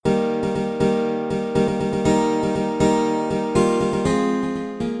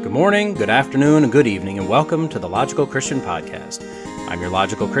Good morning, good afternoon, and good evening, and welcome to the Logical Christian Podcast. I'm your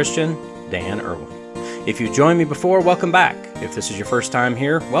Logical Christian, Dan Irwin. If you've joined me before, welcome back. If this is your first time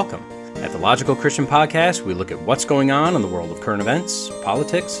here, welcome. At the Logical Christian Podcast, we look at what's going on in the world of current events,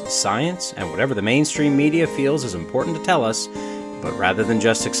 politics, science, and whatever the mainstream media feels is important to tell us, but rather than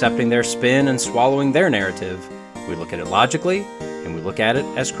just accepting their spin and swallowing their narrative, we look at it logically, and we look at it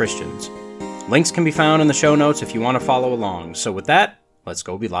as Christians. Links can be found in the show notes if you want to follow along. So with that, let's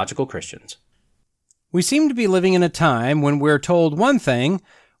go be logical Christians. We seem to be living in a time when we're told one thing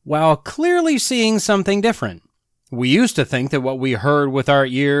while clearly seeing something different. We used to think that what we heard with our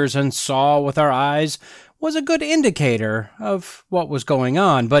ears and saw with our eyes was a good indicator of what was going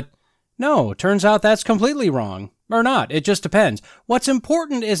on, but no, turns out that's completely wrong. Or not, it just depends. What's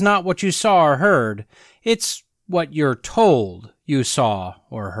important is not what you saw or heard, it's what you're told you saw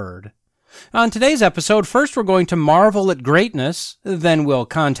or heard. On today's episode, first we're going to marvel at greatness, then we'll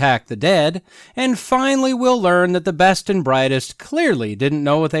contact the dead, and finally we'll learn that the best and brightest clearly didn't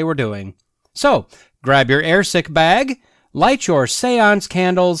know what they were doing. So, grab your airsick bag, light your seance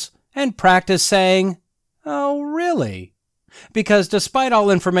candles, and practice saying, "Oh, really?" Because despite all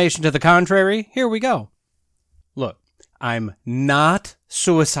information to the contrary, here we go. Look, I'm not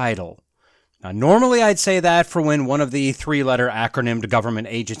suicidal. Now, normally I'd say that for when one of the three-letter acronymed government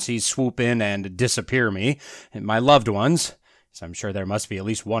agencies swoop in and disappear me, and my loved ones, as I'm sure there must be at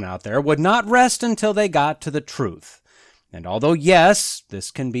least one out there, would not rest until they got to the truth. And although, yes, this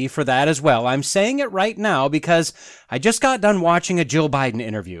can be for that as well, I'm saying it right now because I just got done watching a Jill Biden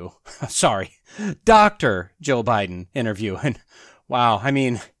interview. Sorry, Dr. Jill Biden interview. And wow, I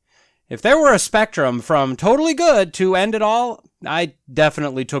mean, if there were a spectrum from totally good to end it all, I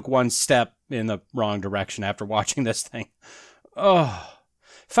definitely took one step in the wrong direction after watching this thing. Oh.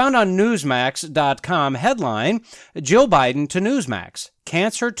 Found on Newsmax.com headline, Jill Biden to Newsmax.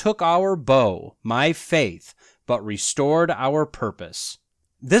 Cancer took our bow, my faith, but restored our purpose.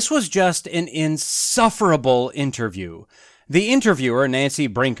 This was just an insufferable interview. The interviewer, Nancy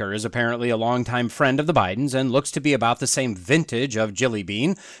Brinker, is apparently a longtime friend of the Bidens and looks to be about the same vintage of Jilly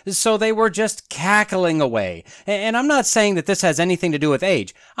Bean, so they were just cackling away. And I'm not saying that this has anything to do with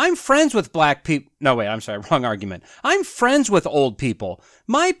age. I'm friends with black people. No, wait, I'm sorry, wrong argument. I'm friends with old people.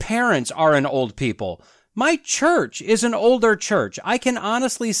 My parents are an old people. My church is an older church. I can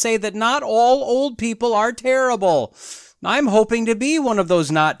honestly say that not all old people are terrible. I'm hoping to be one of those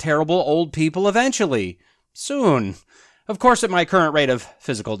not terrible old people eventually. Soon. Of course, at my current rate of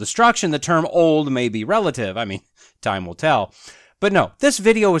physical destruction, the term old may be relative. I mean, time will tell. But no, this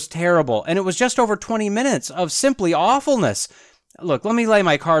video was terrible, and it was just over 20 minutes of simply awfulness. Look, let me lay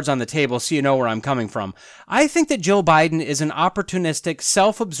my cards on the table so you know where I'm coming from. I think that Jill Biden is an opportunistic,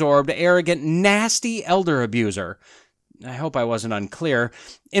 self-absorbed, arrogant, nasty elder abuser. I hope I wasn't unclear.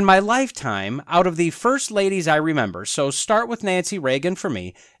 In my lifetime, out of the first ladies I remember, so start with Nancy Reagan for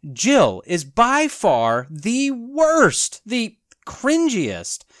me, Jill is by far the worst, the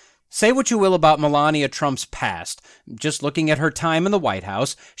cringiest. Say what you will about Melania Trump's past. Just looking at her time in the White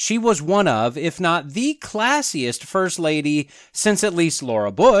House, she was one of, if not the classiest first lady since at least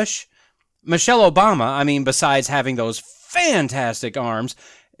Laura Bush. Michelle Obama, I mean, besides having those fantastic arms,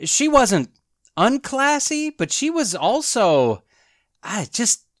 she wasn't unclassy, but she was also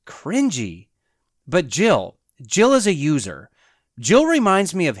just cringy. But Jill is a user. Jill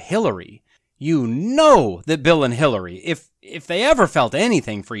reminds me of Hillary. You know that Bill and Hillary, if they ever felt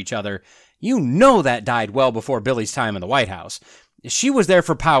anything for each other, you know that died well before Billy's time in the White House. She was there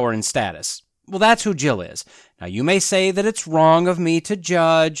for power and status. Well, that's who Jill is. Now, you may say that it's wrong of me to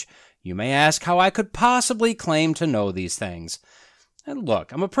judge. You may ask how I could possibly claim to know these things. And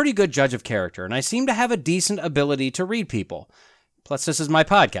look, I'm a pretty good judge of character, and I seem to have a decent ability to read people. Plus, this is my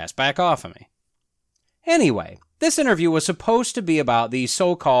podcast. Back off of me. Anyway, this interview was supposed to be about the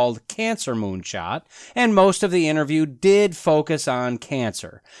so-called cancer moonshot, and most of the interview did focus on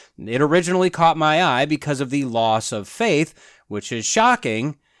cancer. It originally caught my eye because of the loss of faith, which is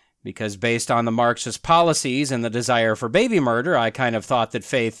shocking, because based on the Marxist policies and the desire for baby murder, I kind of thought that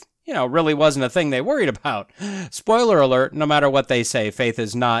faith really wasn't a thing they worried about. Spoiler alert, no matter what they say, faith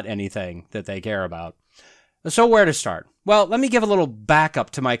is not anything that they care about. So where to start? Well, let me give a little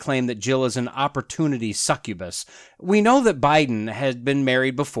backup to my claim that Jill is an opportunity succubus. We know that Biden had been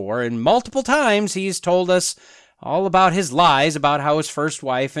married before, and multiple times he's told us all about his lies about how his first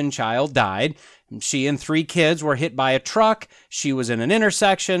wife and child died. She and 3 kids were hit by a truck. She was in an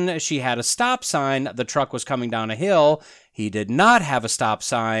intersection. She had a stop sign. The truck was coming down a hill. He did not have a stop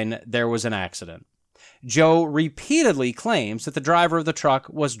sign. There was an accident. Joe repeatedly claims that the driver of the truck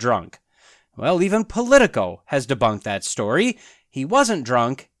was drunk. Well, even Politico has debunked that story. He wasn't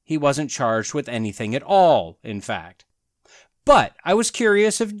drunk. He wasn't charged with anything at all, in fact. But I was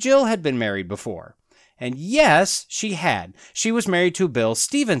curious if Jill had been married before. And yes, she had. She was married to Bill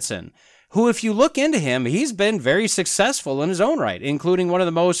Stevenson, who, if you look into him, he's been very successful in his own right, including one of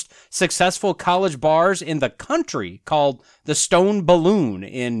the most successful college bars in the country called the Stone Balloon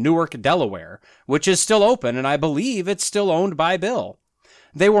in Newark, Delaware, which is still open, and I believe it's still owned by Bill.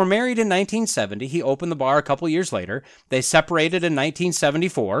 They were married in 1970. He opened the bar a couple years later. They separated in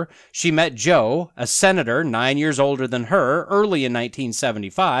 1974. She met Joe, a senator 9 years older than her, early in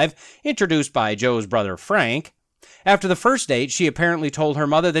 1975, introduced by Joe's brother Frank. After the first date, she apparently told her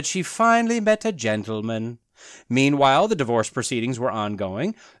mother that she finally met a gentleman. Meanwhile, the divorce proceedings were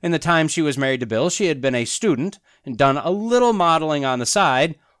ongoing. In the time she was married to Bill, she had been a student and done a little modeling on the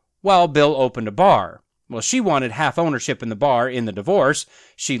side while Bill opened a bar. Well, she wanted half ownership in the bar in the divorce.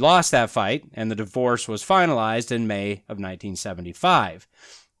 She lost that fight, and the divorce was finalized in May of 1975.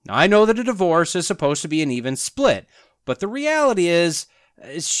 Now, I know that a divorce is supposed to be an even split, but the reality is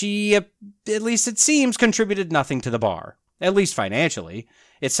she, at least it seems, contributed nothing to the bar, at least financially.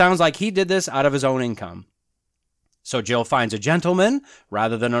 It sounds like he did this out of his own income. So Jill finds a gentleman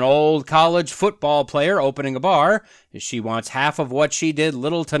rather than an old college football player opening a bar. She wants half of what she did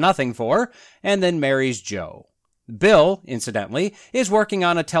little to nothing for, and then marries Joe. Bill, incidentally, is working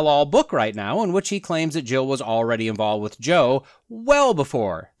on a tell-all book right now in which he claims that Jill was already involved with Joe well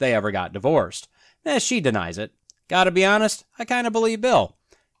before they ever got divorced. She denies it. Gotta be honest, I kind of believe Bill.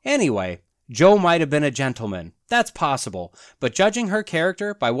 Anyway, Joe might have been a gentleman. That's possible. But judging her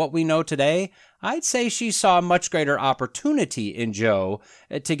character by what we know today, I'd say she saw much greater opportunity in Joe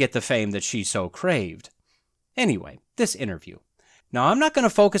to get the fame that she so craved. Anyway, this interview. Now, I'm not going to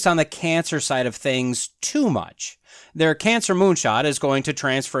focus on the cancer side of things too much. Their cancer moonshot is going to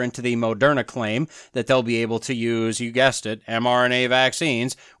transfer into the Moderna claim that they'll be able to use, you guessed it, mRNA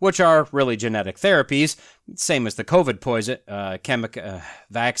vaccines, which are really genetic therapies, same as the COVID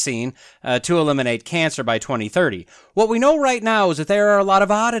vaccine, to eliminate cancer by 2030. What we know right now is that there are a lot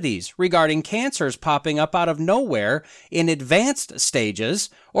of oddities regarding cancers popping up out of nowhere in advanced stages,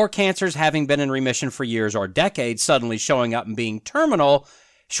 or cancers having been in remission for years or decades suddenly showing up and being terminal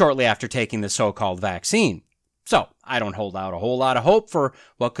shortly after taking the so-called vaccine. So, I don't hold out a whole lot of hope for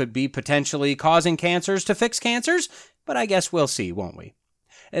what could be potentially causing cancers to fix cancers, but I guess we'll see, won't we?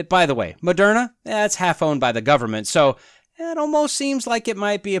 By the way, Moderna, that's half owned by the government, so it almost seems like it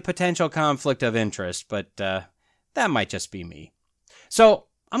might be a potential conflict of interest, but that might just be me. So,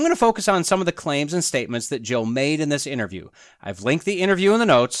 I'm going to focus on some of the claims and statements that Jill made in this interview. I've linked the interview in the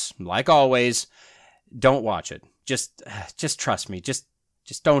notes, like always. Don't watch it. Just trust me. Just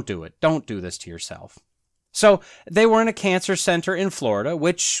don't do it. Don't do this to yourself. So they were in a cancer center in Florida,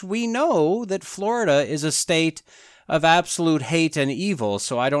 which we know that Florida is a state of absolute hate and evil,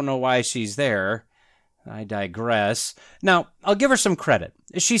 so I don't know why she's there. I digress. Now, I'll give her some credit.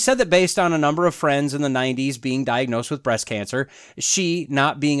 She said that based on a number of friends in the 90s being diagnosed with breast cancer, she,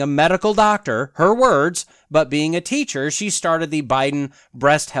 not being a medical doctor, her words, but being a teacher, she started the Biden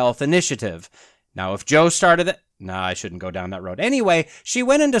Breast Health Initiative. Now, if Joe started it, I shouldn't go down that road. Anyway, she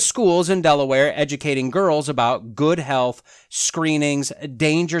went into schools in Delaware educating girls about good health, screenings,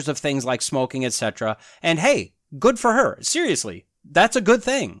 dangers of things like smoking, etc. And hey, good for her. Seriously, that's a good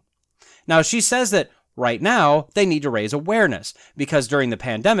thing. Now, she says that right now they need to raise awareness because during the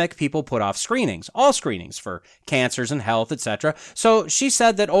pandemic, people put off screenings, all screenings for cancers and health, etc. So she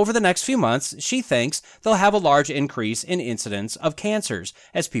said that over the next few months, she thinks they'll have a large increase in incidence of cancers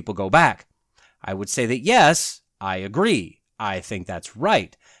as people go back. I would say that yes, I agree. I think that's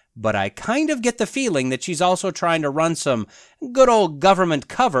right. But I kind of get the feeling that she's also trying to run some good old government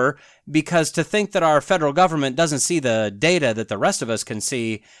cover because to think that our federal government doesn't see the data that the rest of us can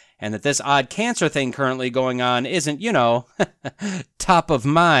see and that this odd cancer thing currently going on isn't, top of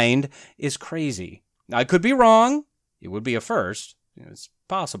mind is crazy. I could be wrong. It would be a first. It's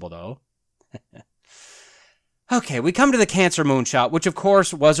possible, though. Okay, we come to the cancer moonshot, which of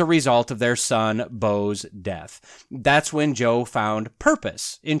course was a result of their son, Beau's death. That's when Joe found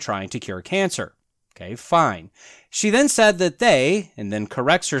purpose in trying to cure cancer. Okay, fine. She then said that they, and then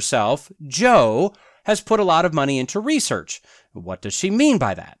corrects herself, Joe, has put a lot of money into research. What does she mean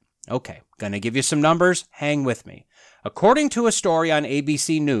by that? Okay, gonna give you some numbers. Hang with me. According to a story on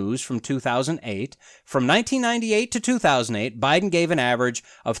ABC News from 2008, from 1998 to 2008, Biden gave an average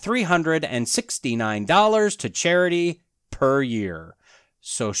of $369 to charity per year.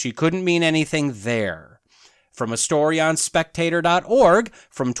 So she couldn't mean anything there. From a story on Spectator.org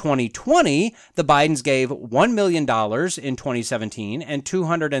from 2020, the Bidens gave $1 million in 2017 and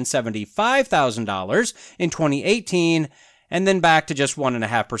 $275,000 in 2018, and then back to just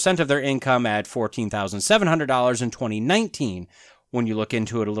 1.5% of their income at $14,700 in 2019. When you look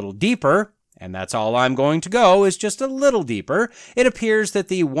into it a little deeper, and that's all I'm going to go, is just a little deeper, it appears that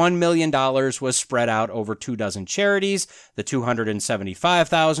the $1 million was spread out over 24 charities, the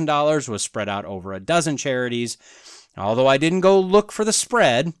 $275,000 was spread out over a dozen charities. Although I didn't go look for the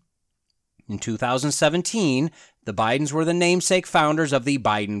spread, in 2017, the Bidens were the namesake founders of the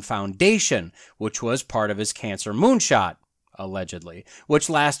Biden Foundation, which was part of his cancer moonshot, allegedly, which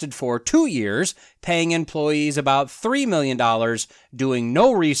lasted for 2 years, paying employees about $3 million, doing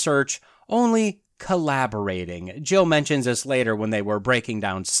no research, only collaborating. Jill mentions this later when they were breaking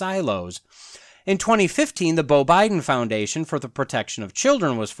down silos. In 2015, the Beau Biden Foundation for the Protection of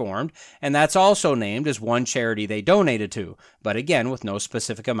Children was formed, and that's also named as one charity they donated to, but again with no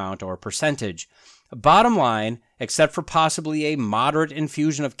specific amount or percentage. Bottom line, except for possibly a moderate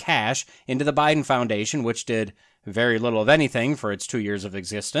infusion of cash into the Biden Foundation, which did very little of anything for its 2 years of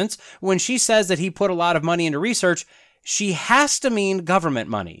existence, when she says that he put a lot of money into research, she has to mean government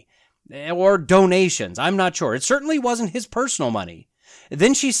money. Or donations, I'm not sure. It certainly wasn't his personal money.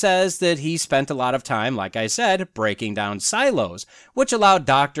 Then she says that he spent a lot of time, like I said, breaking down silos, which allowed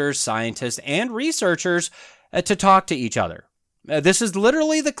doctors, scientists, and researchers to talk to each other. This is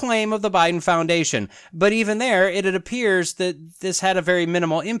literally the claim of the Biden Foundation, but even there, it appears that this had a very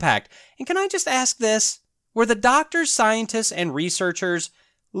minimal impact. And can I just ask this? Were the doctors, scientists, and researchers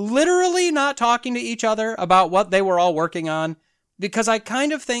literally not talking to each other about what they were all working on? Because I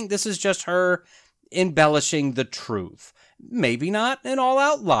kind of think this is just her embellishing the truth. Maybe not an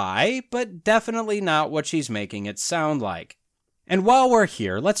all-out lie, but definitely not what she's making it sound like. And while we're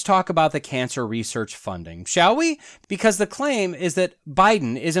here, let's talk about the cancer research funding, shall we? Because the claim is that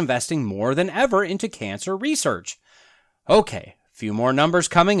Biden is investing more than ever into cancer research. Okay, a few more numbers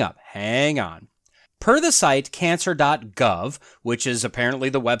coming up. Hang on. Per the site cancer.gov, which is apparently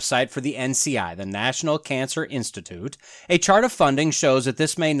the website for the NCI, the National Cancer Institute, a chart of funding shows that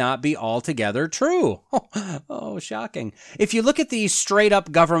this may not be altogether true. Oh, shocking. If you look at the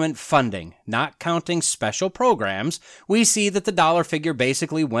straight-up government funding, not counting special programs, we see that the dollar figure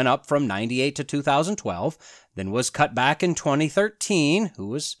basically went up from 98 to 2012, then was cut back in 2013, who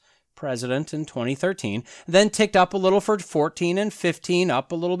was president in 2013, then ticked up a little for 14 and 15,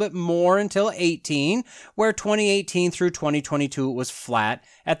 up a little bit more until 18, where 2018 through 2022 it was flat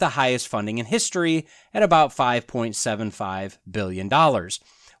at the highest funding in history at about $5.75 billion.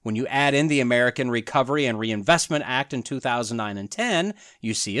 When you add in the American Recovery and Reinvestment Act in 2009 and 10,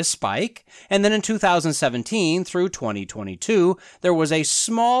 you see a spike, and then in 2017 through 2022, there was a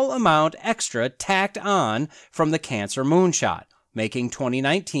small amount extra tacked on from the cancer moonshot, making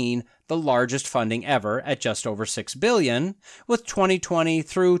 2019 the largest funding ever at just over $6 billion, with 2020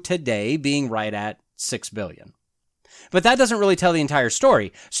 through today being right at $6 billion. But that doesn't really tell the entire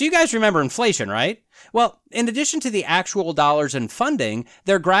story. So you guys remember inflation, right? Well, in addition to the actual dollars in funding,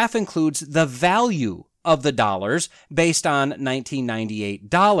 their graph includes the value of the dollars based on 1998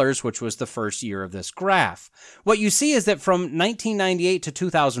 dollars, which was the first year of this graph. What you see is that from 1998 to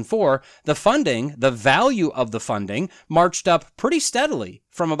 2004, the value of the funding marched up pretty steadily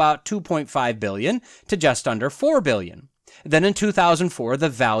from about $2.5 billion to just under $4 billion. Then in 2004, the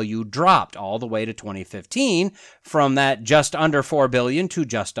value dropped all the way to 2015 from that just under $4 billion to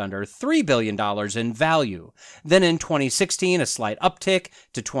just under $3 billion in value. Then in 2016, a slight uptick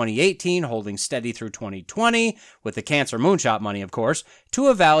to 2018, holding steady through 2020, with the cancer moonshot money, of course, to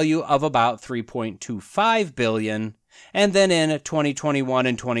a value of about $3.25 billion. And then in 2021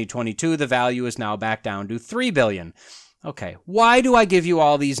 and 2022, the value is now back down to $3 billion. Okay, why do I give you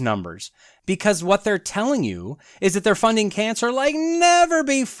all these numbers? Because what they're telling you is that they're funding cancer like never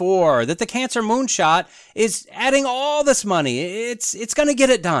before, that the cancer moonshot is adding all this money. It's going to get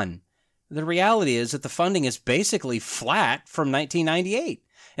it done. The reality is that the funding is basically flat from 1998,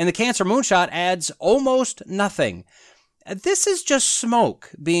 and the cancer moonshot adds almost nothing. This is just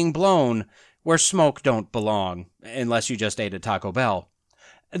smoke being blown where smoke don't belong, unless you just ate at Taco Bell.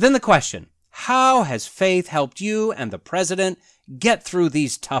 Then the question: how has faith helped you and the president get through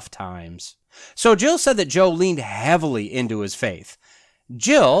these tough times? So Jill said that Joe leaned heavily into his faith.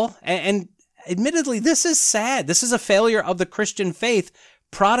 Jill, and admittedly this is sad, this is a failure of the Christian faith,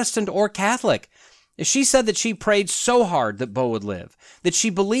 Protestant or Catholic. She said that she prayed so hard that Beau would live, that she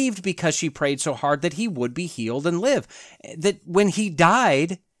believed because she prayed so hard that he would be healed and live, that when he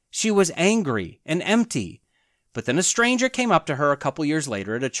died, she was angry and empty. But then a stranger came up to her a couple years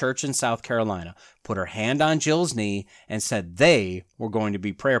later at a church in South Carolina, put her hand on Jill's knee, and said they were going to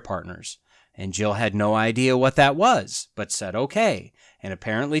be prayer partners. And Jill had no idea what that was, but said okay, and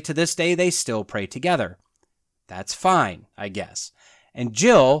apparently to this day they still pray together. That's fine, I guess. And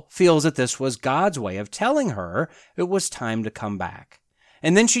Jill feels that this was God's way of telling her it was time to come back.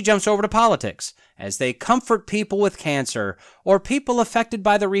 And then she jumps over to politics as they comfort people with cancer, or people affected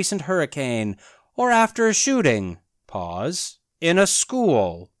by the recent hurricane, or after a shooting. Pause. In a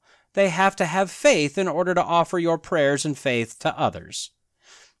school. They have to have faith in order to offer your prayers and faith to others.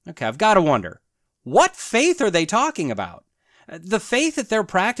 Okay, I've got to wonder, what faith are they talking about? The faith that they're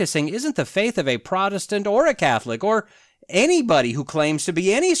practicing isn't the faith of a Protestant or a Catholic or anybody who claims to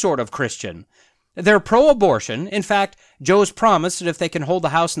be any sort of Christian. They're pro-abortion. In fact, Joe's promised that if they can hold the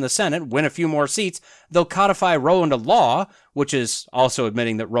House and the Senate, win a few more seats, they'll codify Roe into law, which is also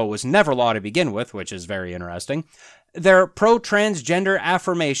admitting that Roe was never law to begin with, which is very interesting. They're pro-transgender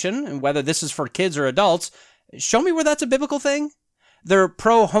affirmation, and whether this is for kids or adults, show me where that's a biblical thing. They're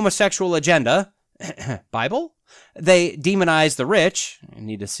pro-homosexual agenda. Bible? They demonize the rich. I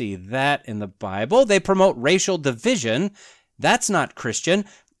need to see that in the Bible. They promote racial division. That's not Christian.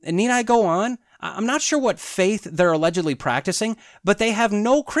 Need I go on? I'm not sure what faith they're allegedly practicing, but they have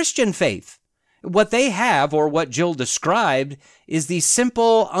no Christian faith. What they have, or what Jill described, is the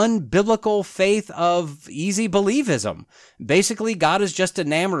simple, unbiblical faith of easy believism. Basically, God is just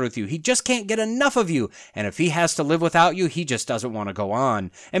enamored with you. He just can't get enough of you. And if he has to live without you, he just doesn't want to go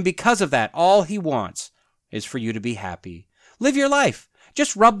on. And because of that, all he wants is for you to be happy. Live your life.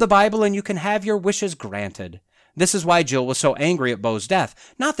 Just rub the Bible and you can have your wishes granted. This is why Jill was so angry at Beau's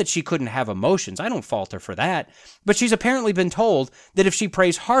death. Not that she couldn't have emotions, I don't fault her for that, but she's apparently been told that if she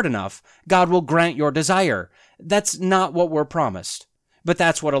prays hard enough, God will grant your desire. That's not what we're promised. But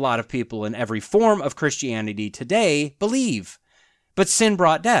that's what a lot of people in every form of Christianity today believe. But sin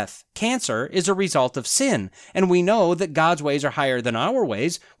brought death. Cancer is a result of sin, and we know that God's ways are higher than our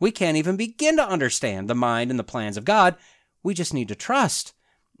ways. We can't even begin to understand the mind and the plans of God. We just need to trust.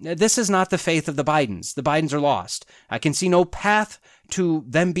 This is not the faith of the Bidens. The Bidens are lost. I can see no path to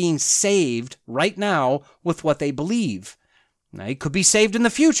them being saved right now with what they believe. They could be saved in the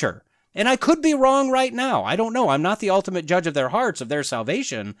future, and I could be wrong right now. I don't know. I'm not the ultimate judge of their hearts, of their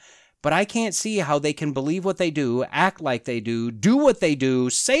salvation, but I can't see how they can believe what they do, act like they do what they do,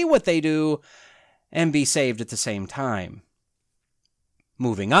 say what they do, and be saved at the same time.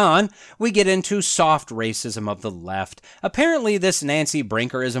 Moving on, we get into soft racism of the left. Apparently, this Nancy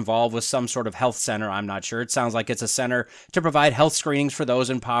Brinker is involved with some sort of health center. I'm not sure. It sounds like it's a center to provide health screenings for those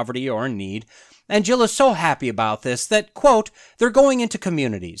in poverty or in need. And Jill is so happy about this that, quote, they're going into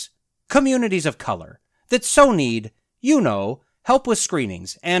communities of color, that so need, help with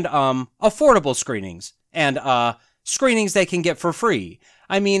screenings and, affordable screenings and, screenings they can get for free.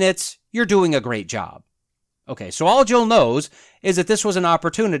 I mean, you're doing a great job. Okay, so all Jill knows is that this was an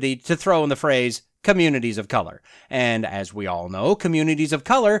opportunity to throw in the phrase communities of color. And as we all know, communities of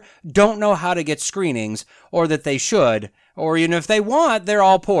color don't know how to get screenings, or that they should, or even if they want, they're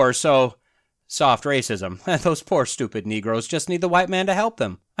all poor, so soft racism. Those poor stupid Negroes just need the white man to help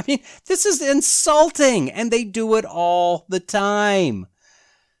them. I mean, this is insulting, and they do it all the time.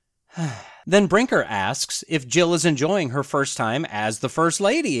 Then Brinker asks if Jill is enjoying her first time as the First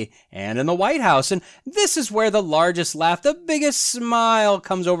Lady and in the White House, and this is where the largest laugh, the biggest smile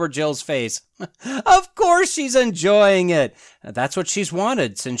comes over Jill's face. Of course she's enjoying it. That's what she's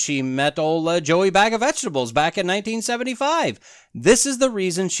wanted since she met old Joey Bag of Vegetables back in 1975. This is the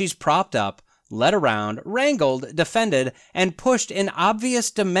reason she's propped up, led around, wrangled, defended, and pushed an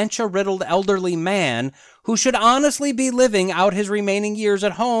obvious dementia-riddled elderly man who should honestly be living out his remaining years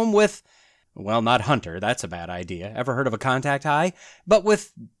at home with, well, not Hunter, that's a bad idea. Ever heard of a contact high? But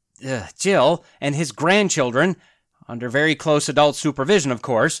with Jill and his grandchildren, under very close adult supervision, of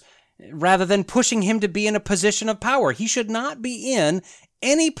course, rather than pushing him to be in a position of power. He should not be in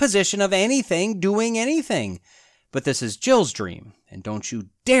any position of anything, doing anything. But this is Jill's dream, and don't you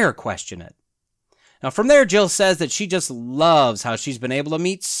dare question it. Now, from there, Jill says that she just loves how she's been able to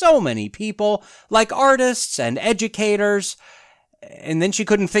meet so many people, like artists and educators. And then she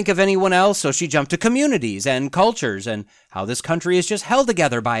couldn't think of anyone else, so she jumped to communities and cultures and how this country is just held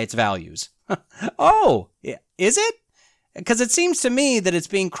together by its values. Oh, is it? Because it seems to me that it's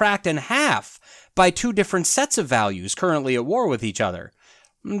being cracked in half by two different sets of values currently at war with each other.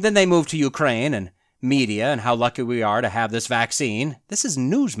 Then they move to Ukraine and media and how lucky we are to have this vaccine. This is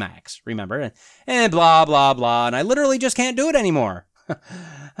Newsmax, remember? And blah, blah, blah, and I literally just can't do it anymore.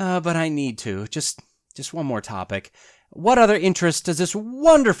 But I need to. Just one more topic. What other interest does this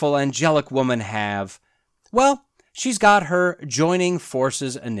wonderful angelic woman have? Well, she's got her Joining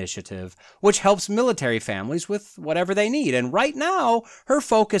Forces initiative, which helps military families with whatever they need. And right now, her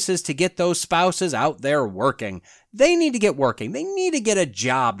focus is to get those spouses out there working. They need to get working. They need to get a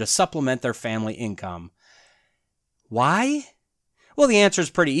job to supplement their family income. Why? Well, the answer is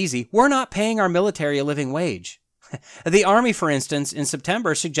pretty easy. We're not paying our military a living wage. The Army, for instance, in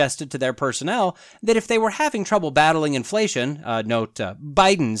September suggested to their personnel that if they were having trouble battling inflation, note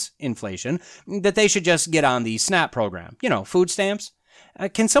Biden's inflation, that they should just get on the SNAP program. Food stamps.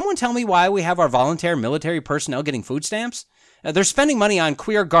 Can someone tell me why we have our volunteer military personnel getting food stamps? They're spending money on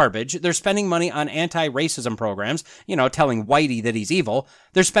queer garbage. They're spending money on anti-racism programs, telling Whitey that he's evil.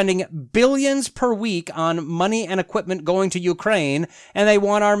 They're spending billions per week on money and equipment going to Ukraine, and they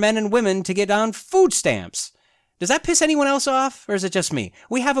want our men and women to get on food stamps. Does that piss anyone else off, or is it just me?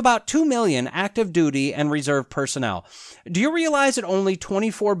 We have about 2 million active duty and reserve personnel. Do you realize that only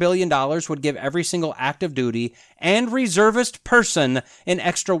 $24 billion would give every single active duty and reservist person an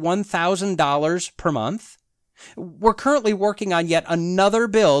extra $1,000 per month? We're currently working on yet another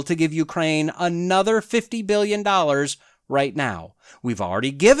bill to give Ukraine another $50 billion right now. We've already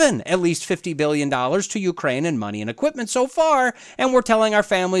given at least $50 billion to Ukraine in money and equipment so far, and we're telling our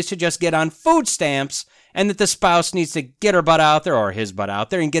families to just get on food stamps and that the spouse needs to get her butt out there or his butt out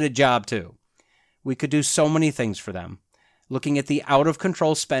there and get a job too. We could do so many things for them. Looking at the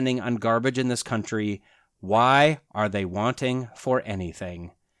out-of-control spending on garbage in this country, why are they wanting for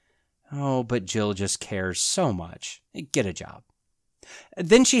anything? Oh, but Jill just cares so much. Get a job.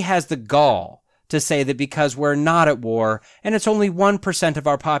 Then she has the gall to say that because we're not at war and it's only 1% of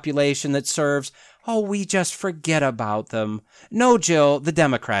our population that serves, we just forget about them. No, Jill, the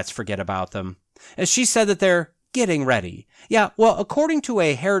Democrats forget about them. She said that they're getting ready. Yeah, well, according to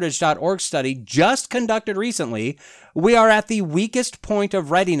a Heritage.org study just conducted recently, we are at the weakest point of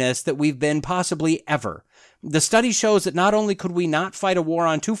readiness that we've been possibly ever. The study shows that not only could we not fight a war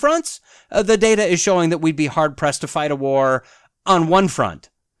on two fronts, the data is showing that we'd be hard-pressed to fight a war on one front.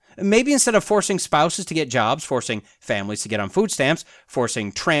 Maybe instead of forcing spouses to get jobs, forcing families to get on food stamps,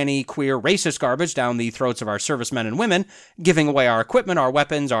 forcing tranny, queer, racist garbage down the throats of our servicemen and women, giving away our equipment, our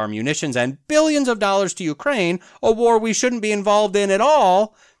weapons, our munitions, and billions of dollars to Ukraine, a war we shouldn't be involved in at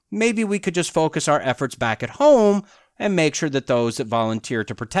all, maybe we could just focus our efforts back at home and make sure that those that volunteer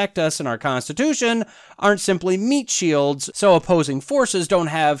to protect us and our Constitution aren't simply meat shields so opposing forces don't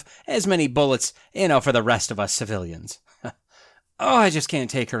have as many bullets, for the rest of us civilians. I just can't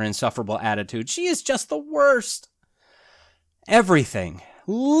take her insufferable attitude. She is just the worst. Everything,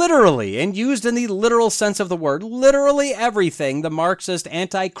 literally, and used in the literal sense of the word, literally everything the Marxist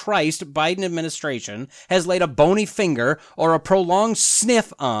anti-Christ Biden administration has laid a bony finger or a prolonged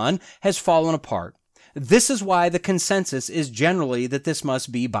sniff on has fallen apart. This is why the consensus is generally that this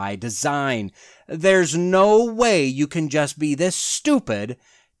must be by design. There's no way you can just be this stupid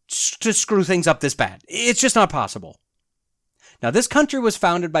to screw things up this bad. It's just not possible. Now, this country was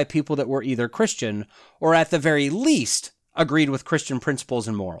founded by people that were either Christian or at the very least agreed with Christian principles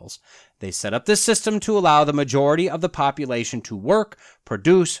and morals. They set up this system to allow the majority of the population to work,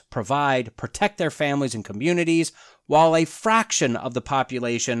 produce, provide, protect their families and communities, while a fraction of the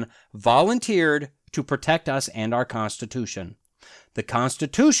population volunteered to protect us and our Constitution. The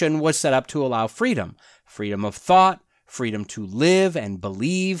Constitution was set up to allow freedom of thought, freedom to live and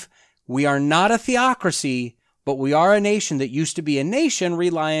believe. We are not a theocracy, but we are a nation that used to be a nation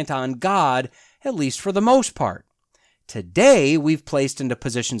reliant on God, at least for the most part. Today, we've placed into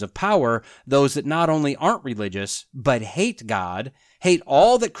positions of power those that not only aren't religious, but hate God, hate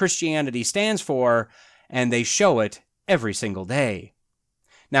all that Christianity stands for, and they show it every single day.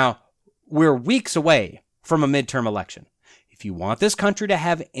 Now, we're weeks away from a midterm election. If you want this country to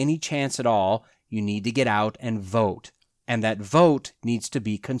have any chance at all, you need to get out and vote. And that vote needs to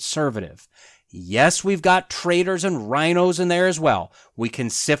be conservative. Yes, we've got traitors and rhinos in there as well. We can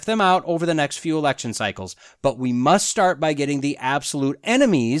sift them out over the next few election cycles, but we must start by getting the absolute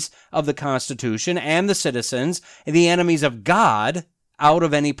enemies of the Constitution and the citizens, the enemies of God, out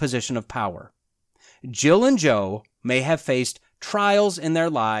of any position of power. Jill and Joe may have faced trials in their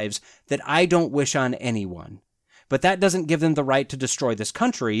lives that I don't wish on anyone, but that doesn't give them the right to destroy this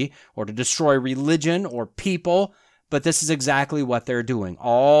country or to destroy religion or people. But this is exactly what they're doing,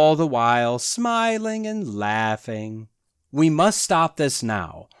 all the while smiling and laughing. We must stop this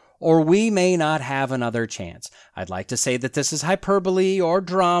now, or we may not have another chance. I'd like to say that this is hyperbole or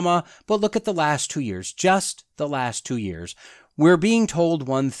drama, but look at the last 2 years, just the last 2 years. We're being told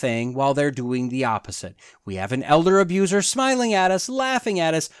one thing while they're doing the opposite. We have an elder abuser smiling at us, laughing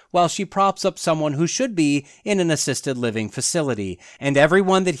at us, while she props up someone who should be in an assisted living facility. And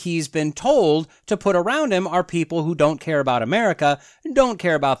everyone that he's been told to put around him are people who don't care about America, don't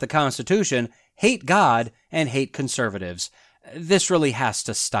care about the Constitution, hate God, and hate conservatives. This really has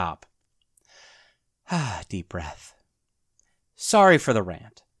to stop. Deep breath. Sorry for the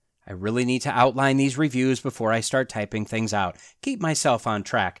rant. I really need to outline these reviews before I start typing things out. Keep myself on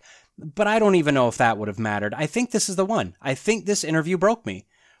track. But I don't even know if that would have mattered. I think this is the one. I think this interview broke me.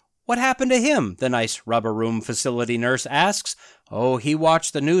 What happened to him? The nice rubber room facility nurse asks. Oh, he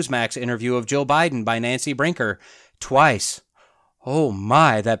watched the Newsmax interview of Jill Biden by Nancy Brinker twice. Oh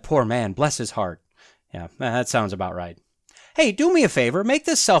my, that poor man, bless his heart. Yeah, that sounds about right. Hey, do me a favor, make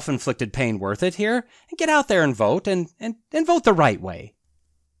this self-inflicted pain worth it here, and get out there and vote, and vote the right way.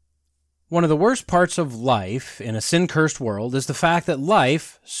 One of the worst parts of life in a sin-cursed world is the fact that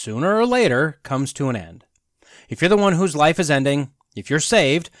life, sooner or later, comes to an end. If you're the one whose life is ending, if you're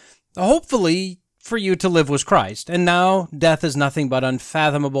saved, hopefully for you to live was Christ, and now death is nothing but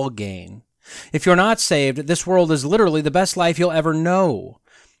unfathomable gain. If you're not saved, this world is literally the best life you'll ever know.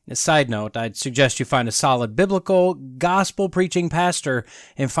 A side note, I'd suggest you find a solid biblical, gospel-preaching pastor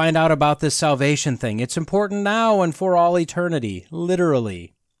and find out about this salvation thing. It's important now and for all eternity,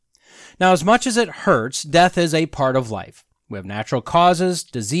 literally. Now, as much as it hurts, death is a part of life. We have natural causes,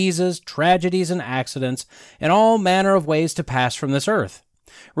 diseases, tragedies, and accidents, and all manner of ways to pass from this earth.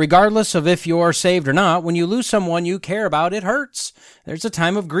 Regardless of if you're saved or not, when you lose someone you care about, it hurts. There's a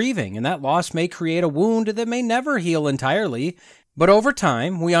time of grieving, and that loss may create a wound that may never heal entirely. But over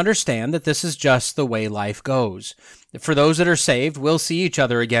time, we understand that this is just the way life goes. For those that are saved, we'll see each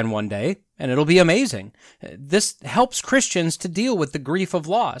other again one day, and it'll be amazing. This helps Christians to deal with the grief of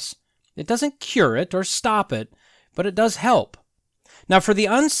loss. It doesn't cure it or stop it, but it does help. Now, for the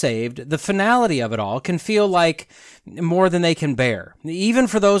unsaved, the finality of it all can feel like more than they can bear. Even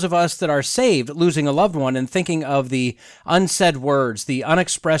for those of us that are saved, losing a loved one and thinking of the unsaid words, the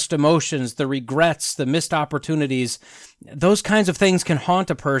unexpressed emotions, the regrets, the missed opportunities, those kinds of things can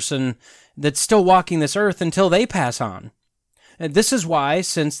haunt a person that's still walking this earth until they pass on. This is why,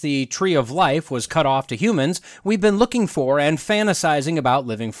 since the tree of life was cut off to humans, we've been looking for and fantasizing about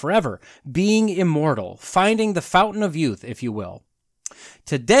living forever, being immortal, finding the fountain of youth, if you will.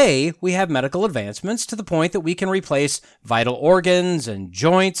 Today, we have medical advancements to the point that we can replace vital organs and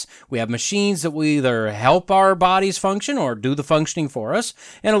joints. We have machines that will either help our bodies function or do the functioning for us.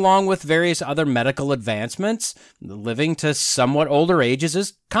 And along with various other medical advancements, living to somewhat older ages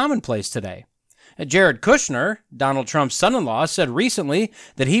is commonplace today. Jared Kushner, Donald Trump's son-in-law, said recently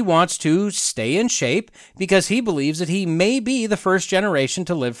that he wants to stay in shape because he believes that he may be the first generation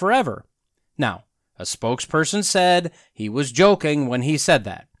to live forever. Now, a spokesperson said he was joking when he said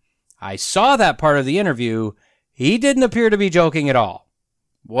that. I saw that part of the interview. He didn't appear to be joking at all.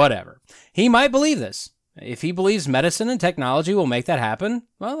 Whatever. He might believe this. If he believes medicine and technology will make that happen,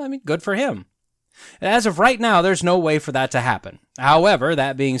 well, good for him. As of right now, there's no way for that to happen. However,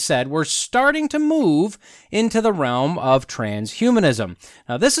 that being said, we're starting to move into the realm of transhumanism.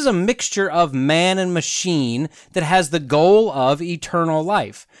 Now, this is a mixture of man and machine that has the goal of eternal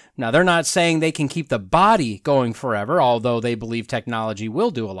life. Now, they're not saying they can keep the body going forever, although they believe technology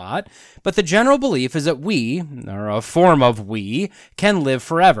will do a lot. But the general belief is that we, or a form of we, can live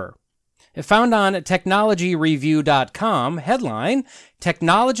forever. Found on technologyreview.com, headline,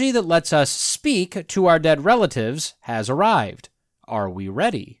 Technology that lets us speak to our dead relatives has arrived. Are we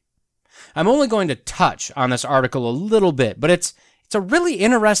ready? I'm only going to touch on this article a little bit, but it's a really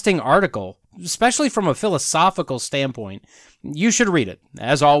interesting article, especially from a philosophical standpoint. You should read it.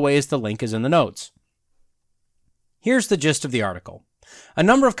 As always, the link is in the notes. Here's the gist of the article. A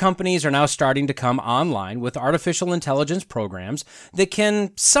number of companies are now starting to come online with artificial intelligence programs that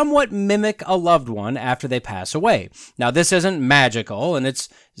can somewhat mimic a loved one after they pass away. Now, this isn't magical, and it's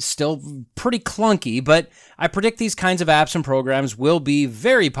still pretty clunky, but I predict these kinds of apps and programs will be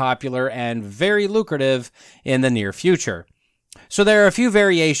very popular and very lucrative in the near future. So there are a few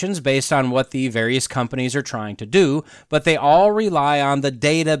variations based on what the various companies are trying to do, but they all rely on the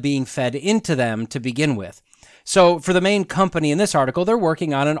data being fed into them to begin with. So for the main company in this article, they're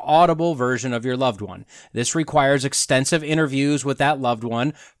working on an audible version of your loved one. This requires extensive interviews with that loved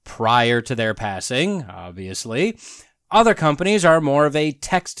one prior to their passing, obviously. Other companies are more of a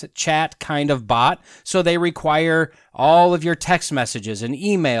text chat kind of bot, so they require all of your text messages and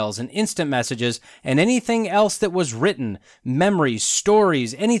emails and instant messages and anything else that was written, memories,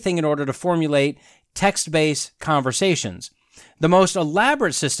 stories, anything in order to formulate text-based conversations. The most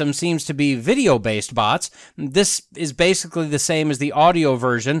elaborate system seems to be video-based bots. This is basically the same as the audio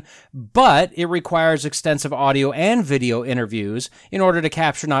version, but it requires extensive audio and video interviews in order to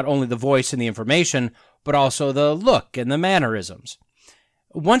capture not only the voice and the information, but also the look and the mannerisms.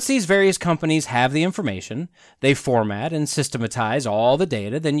 Once these various companies have the information, they format and systematize all the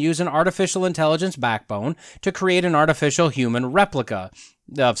data, then use an artificial intelligence backbone to create an artificial human replica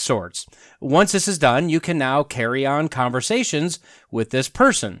of sorts. Once this is done, you can now carry on conversations with this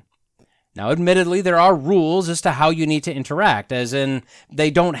person. Now, admittedly, there are rules as to how you need to interact, as in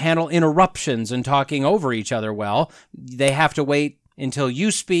they don't handle interruptions and talking over each other well. They have to wait until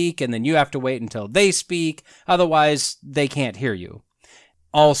you speak, and then you have to wait until they speak. Otherwise, they can't hear you.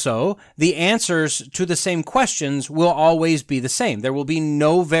 Also, the answers to the same questions will always be the same. There will be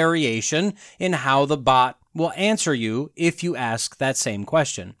no variation in how the bot will answer you if you ask that same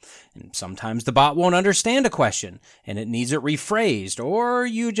question. And sometimes the bot won't understand a question, and it needs it rephrased, or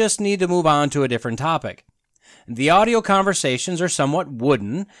you just need to move on to a different topic. The audio conversations are somewhat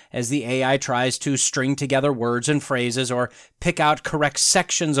wooden, as the AI tries to string together words and phrases or pick out correct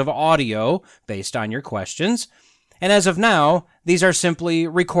sections of audio based on your questions. And as of now, these are simply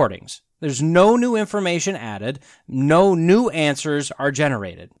recordings. There's no new information added, no new answers are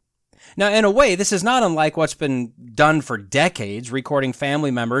generated. Now, in a way, this is not unlike what's been done for decades, recording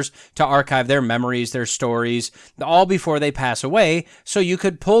family members to archive their memories, their stories, all before they pass away, so you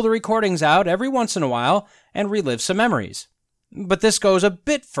could pull the recordings out every once in a while and relive some memories. But this goes a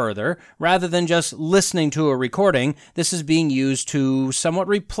bit further. Rather than just listening to a recording, this is being used to somewhat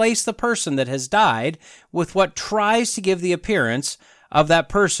replace the person that has died with what tries to give the appearance of that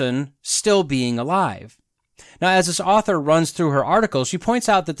person still being alive. Now, as this author runs through her article, she points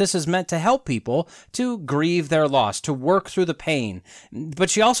out that this is meant to help people to grieve their loss, to work through the pain. But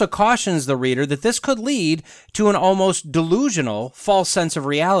she also cautions the reader that this could lead to an almost delusional, false sense of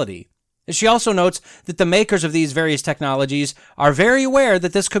reality. She also notes that the makers of these various technologies are very aware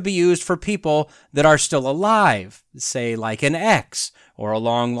that this could be used for people that are still alive, say like an ex or a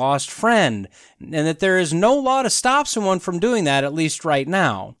long-lost friend, and that there is no law to stop someone from doing that, at least right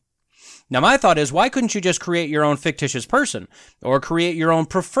now. Now, my thought is, why couldn't you just create your own fictitious person, or create your own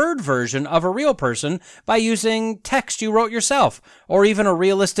preferred version of a real person by using text you wrote yourself, or even a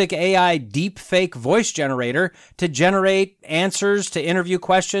realistic AI deepfake voice generator to generate answers to interview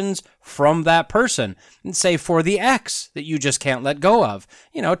questions from that person, and say for the ex that you just can't let go of,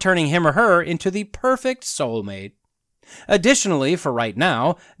 turning him or her into the perfect soulmate. Additionally, for right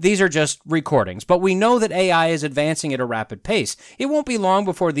now, these are just recordings, but we know that AI is advancing at a rapid pace. It won't be long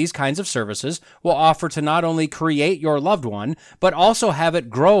before these kinds of services will offer to not only create your loved one, but also have it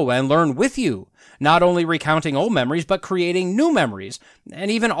grow and learn with you, not only recounting old memories, but creating new memories, and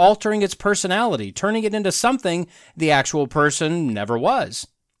even altering its personality, turning it into something the actual person never was.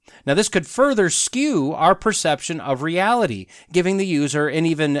 Now, this could further skew our perception of reality, giving the user an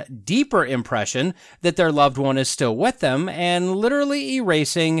even deeper impression that their loved one is still with them and literally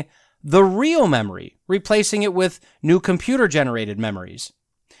erasing the real memory, replacing it with new computer-generated memories.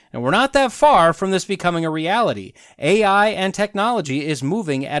 And we're not that far from this becoming a reality. AI and technology is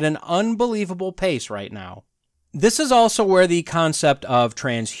moving at an unbelievable pace right now. This is also where the concept of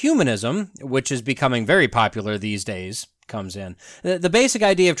transhumanism, which is becoming very popular these days, comes in. The basic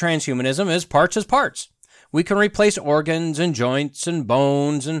idea of transhumanism is parts as parts. We can replace organs and joints and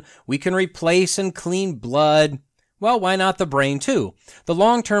bones, and we can replace and clean blood. Well, why not the brain too? The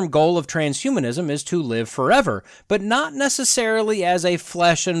long-term goal of transhumanism is to live forever, but not necessarily as a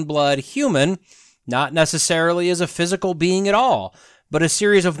flesh and blood human, not necessarily as a physical being at all, but a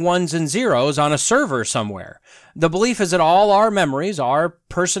series of ones and zeros on a server somewhere. The belief is that all our memories, our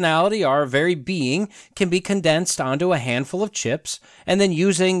personality, our very being can be condensed onto a handful of chips, and then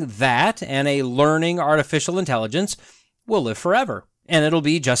using that and a learning artificial intelligence, we'll live forever. And it'll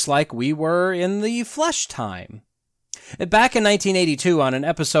be just like we were in the flesh time. Back in 1982 on an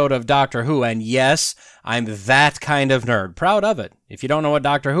episode of Doctor Who, and yes, I'm that kind of nerd, proud of it. If you don't know what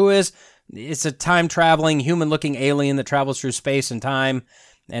Doctor Who is, it's a time-traveling, human-looking alien that travels through space and time,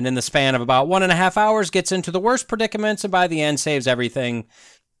 and in the span of about 1.5 hours gets into the worst predicaments, and by the end saves everything,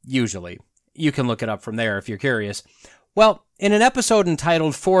 usually. You can look it up from there if you're curious. Well, in an episode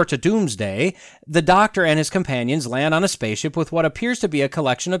entitled 4 to Doomsday, the Doctor and his companions land on a spaceship with what appears to be a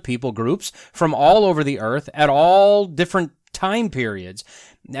collection of people groups from all over the Earth at all different time periods.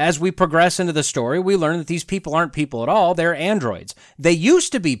 As we progress into the story, we learn that these people aren't people at all, they're androids. They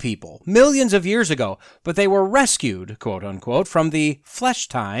used to be people, millions of years ago, but they were rescued, quote-unquote, from the flesh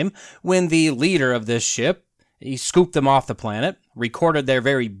time when the leader of this ship, he scooped them off the planet, recorded their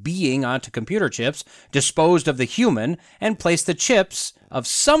very being onto computer chips, disposed of the human, and placed the chips of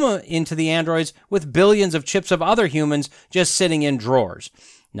some into the androids with billions of chips of other humans just sitting in drawers.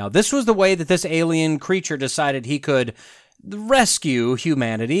 Now, this was the way that this alien creature decided he could rescue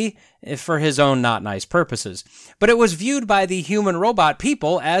humanity for his own not nice purposes. But it was viewed by the human robot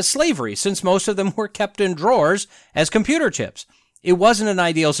people as slavery, since most of them were kept in drawers as computer chips. It wasn't an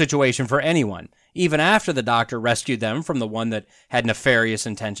ideal situation for anyone, even after the Doctor rescued them from the one that had nefarious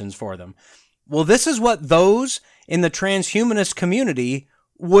intentions for them. Well, this is what those in the transhumanist community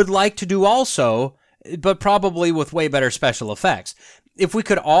would like to do also, but probably with way better special effects. If we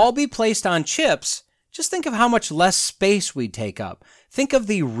could all be placed on chips, just think of how much less space we'd take up. Think of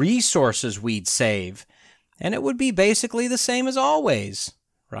the resources we'd save. And it would be basically the same as always,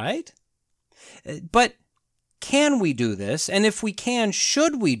 right? But can we do this? And if we can,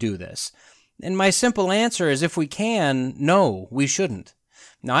 should we do this? And my simple answer is, if we can, no, we shouldn't.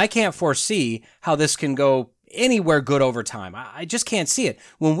 Now, I can't foresee how this can go anywhere good over time. I just can't see it.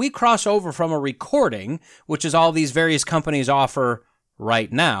 When we cross over from a recording, which is all these various companies offer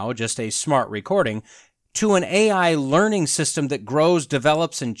right now, just a smart recording, to an AI learning system that grows,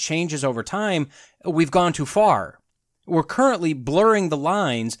 develops, and changes over time, we've gone too far. We're currently blurring the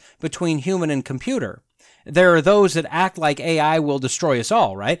lines between human and computer. There are those that act like AI will destroy us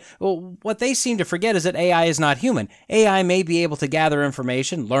all, right? Well, what they seem to forget is that AI is not human. AI may be able to gather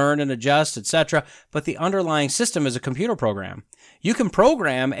information, learn and adjust, etc., but the underlying system is a computer program. You can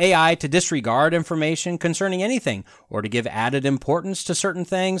program AI to disregard information concerning anything, or to give added importance to certain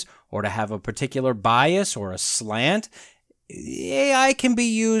things, or to have a particular bias or a slant. AI can be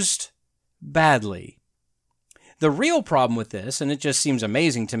used badly. The real problem with this, and it just seems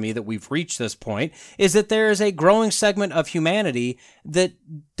amazing to me that we've reached this point, is that there is a growing segment of humanity that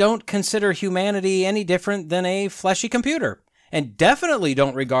don't consider humanity any different than a fleshy computer, and definitely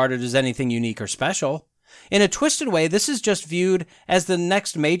don't regard it as anything unique or special. In a twisted way, this is just viewed as the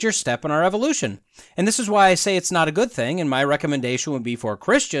next major step in our evolution. And this is why I say it's not a good thing, and my recommendation would be for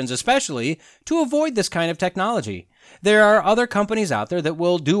Christians especially to avoid this kind of technology. There are other companies out there that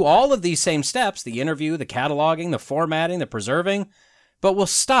will do all of these same steps, the interview, the cataloging, the formatting, the preserving, but will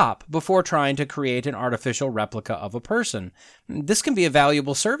stop before trying to create an artificial replica of a person. This can be a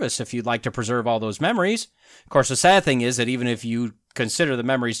valuable service if you'd like to preserve all those memories. Of course, the sad thing is that even if you consider the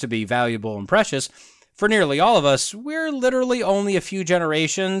memories to be valuable and precious, for nearly all of us, we're literally only a few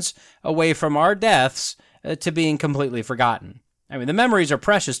generations away from our deaths to being completely forgotten. I mean, the memories are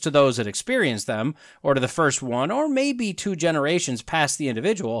precious to those that experience them, or to the first one, or maybe 2 generations past the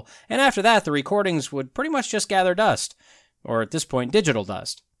individual, and after that, the recordings would pretty much just gather dust, or at this point, digital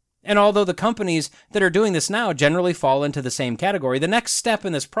dust. And although the companies that are doing this now generally fall into the same category, the next step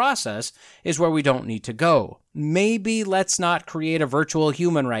in this process is where we don't need to go. Maybe let's not create a virtual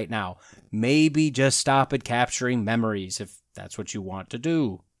human right now. Maybe just stop at capturing memories, if that's what you want to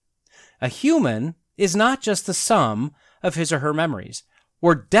do. A human is not just the sum of his or her memories.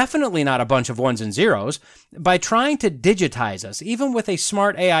 We're definitely not a bunch of ones and zeros. By trying to digitize us, even with a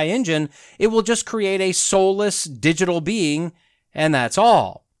smart AI engine, it will just create a soulless digital being, and that's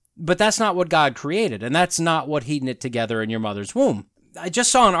all. But that's not what God created, and that's not what He knit together in your mother's womb. I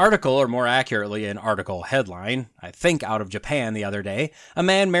just saw an article, or more accurately, an article headline, I think out of Japan the other day. A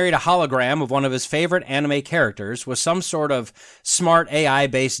man married a hologram of one of his favorite anime characters with some sort of smart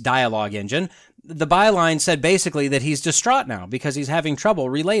AI-based dialogue engine. The byline said basically that he's distraught now because he's having trouble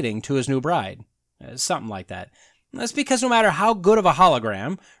relating to his new bride. Something like that. That's because no matter how good of a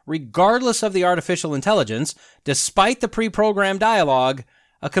hologram, regardless of the artificial intelligence, despite the pre-programmed dialogue,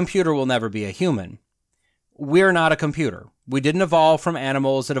 a computer will never be a human. We're not a computer. We didn't evolve from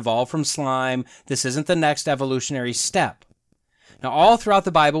animals that evolved from slime. This isn't the next evolutionary step. Now, all throughout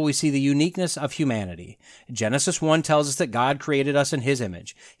the Bible, we see the uniqueness of humanity. Genesis 1 tells us that God created us in His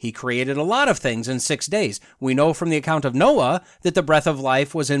image. He created a lot of things in 6 days. We know from the account of Noah that the breath of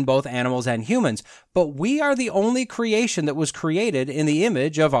life was in both animals and humans. But we are the only creation that was created in the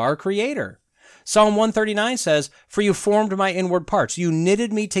image of our Creator. Psalm 139 says, "For you formed my inward parts. You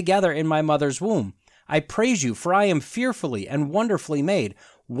knitted me together in my mother's womb. I praise you, for I am fearfully and wonderfully made.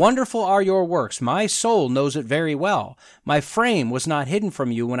 Wonderful are your works. My soul knows it very well. My frame was not hidden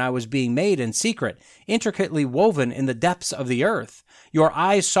from you when I was being made in secret, intricately woven in the depths of the earth. Your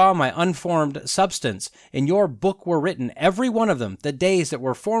eyes saw my unformed substance. In your book were written, every one of them, the days that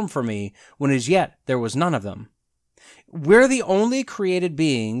were formed for me, when as yet there was none of them." We're the only created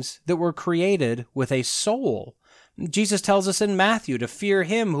beings that were created with a soul. Jesus tells us in Matthew to fear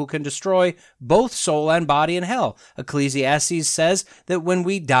Him who can destroy both soul and body in hell. Ecclesiastes says that when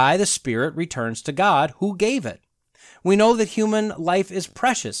we die, the spirit returns to God who gave it. We know that human life is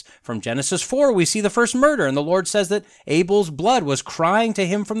precious. From Genesis 4, we see the first murder, and the Lord says that Abel's blood was crying to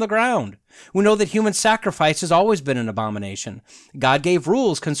Him from the ground. We know that human sacrifice has always been an abomination. God gave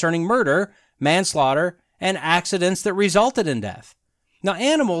rules concerning murder, manslaughter, and accidents that resulted in death. Now,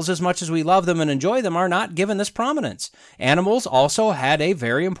 animals, as much as we love them and enjoy them, are not given this prominence. Animals also had a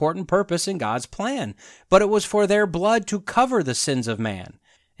very important purpose in God's plan, but it was for their blood to cover the sins of man,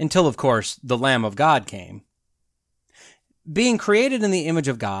 until, of course, the Lamb of God came. Being created in the image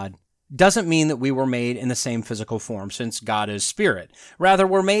of God doesn't mean that we were made in the same physical form, since God is spirit. Rather,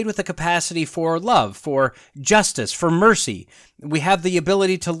 we're made with the capacity for love, for justice, for mercy. We have the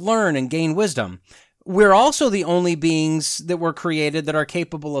ability to learn and gain wisdom. We're also the only beings that were created that are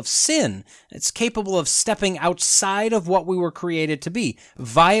capable of sin. It's capable of stepping outside of what we were created to be,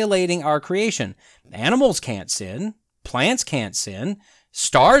 violating our creation. Animals can't sin. Plants can't sin.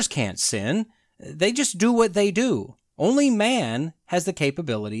 Stars can't sin. They just do what they do. Only man has the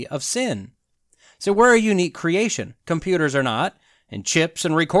capability of sin. So we're a unique creation. Computers are not, and chips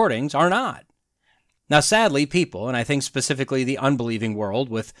and recordings are not. Now, sadly, people, and I think specifically the unbelieving world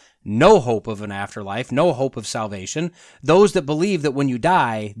with no hope of an afterlife, no hope of salvation, those that believe that when you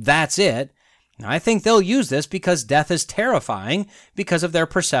die, that's it, I think they'll use this because death is terrifying because of their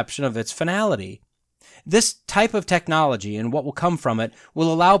perception of its finality. This type of technology and what will come from it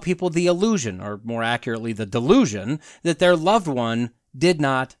will allow people the illusion, or more accurately, the delusion, that their loved one did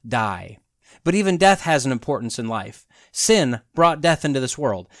not die. But even death has an importance in life. Sin brought death into this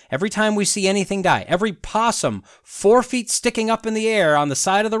world. Every time we see anything die, every possum 4 feet sticking up in the air on the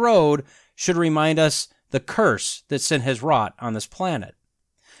side of the road should remind us the curse that sin has wrought on this planet.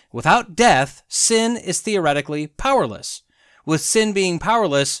 Without death, sin is theoretically powerless. With sin being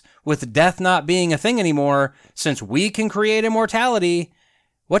powerless, with death not being a thing anymore, since we can create immortality,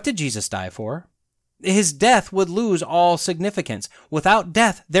 what did Jesus die for? His death would lose all significance. Without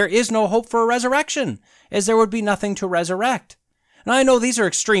death, there is no hope for a resurrection, as there would be nothing to resurrect. Now, I know these are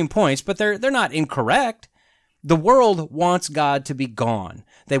extreme points, but they're not incorrect. The world wants God to be gone.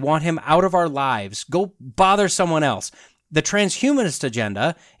 They want him out of our lives. Go bother someone else. The transhumanist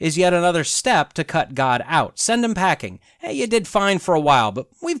agenda is yet another step to cut God out. Send him packing. Hey, you did fine for a while, but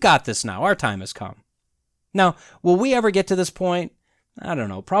we've got this now. Our time has come. Now, will we ever get to this point? I don't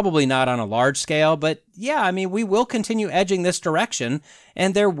know, probably not on a large scale, but yeah, we will continue edging this direction,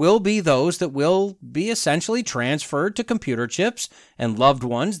 and there will be those that will be essentially transferred to computer chips and loved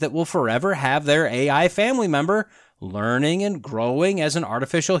ones that will forever have their AI family member learning and growing as an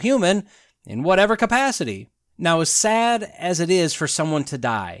artificial human in whatever capacity. Now, as sad as it is for someone to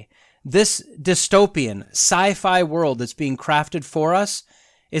die, this dystopian sci-fi world that's being crafted for us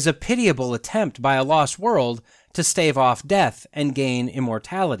is a pitiable attempt by a lost world to stave off death and gain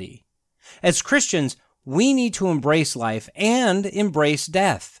immortality. As Christians, we need to embrace life and embrace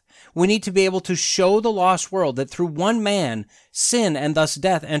death. We need to be able to show the lost world that through one man, sin and thus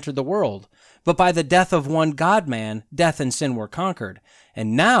death entered the world. But by the death of one God-man, death and sin were conquered.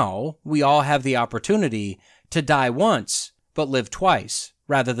 And now we all have the opportunity to die once, but live twice,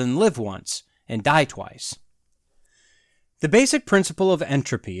 rather than live once and die twice. The basic principle of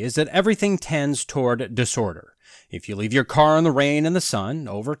entropy is that everything tends toward disorder. If you leave your car in the rain and the sun,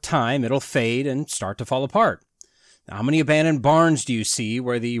 over time it'll fade and start to fall apart. Now, how many abandoned barns do you see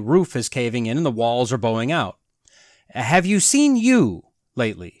where the roof is caving in and the walls are bowing out? Have you seen you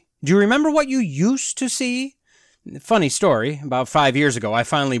lately? Do you remember what you used to see? Funny story, about 5 years ago, I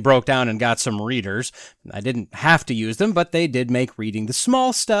finally broke down and got some readers. I didn't have to use them, but they did make reading the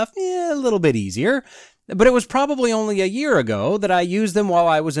small stuff a little bit easier. But it was probably only a year ago that I used them while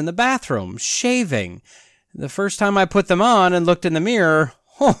I was in the bathroom, shaving. The first time I put them on and looked in the mirror,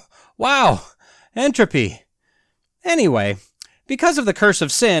 wow, entropy. Anyway, because of the curse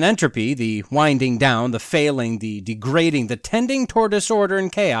of sin, entropy, the winding down, the failing, the degrading, the tending toward disorder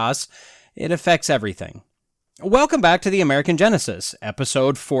and chaos, it affects everything. Welcome back to the American Genesis,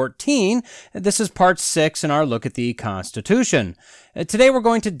 episode 14. This is part 6 in our look at the Constitution. Today we're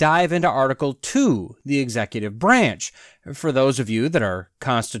going to dive into Article 2, the executive branch. For those of you that are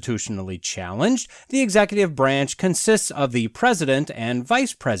constitutionally challenged, the executive branch consists of the president and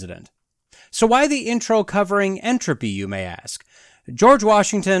vice president. So why the intro covering entropy, you may ask? George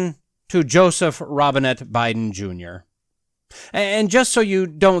Washington to Joseph Robinette Biden Jr. And just so you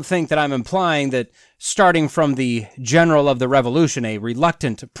don't think that I'm implying that starting from the general of the revolution, a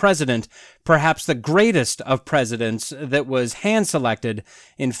reluctant president, perhaps the greatest of presidents that was hand-selected,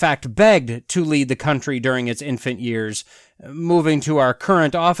 in fact begged to lead the country during its infant years, moving to our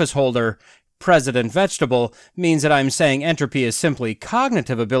current office holder, President Vegetable, means that I'm saying entropy is simply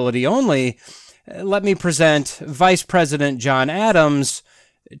cognitive ability only. Let me present Vice President John Adams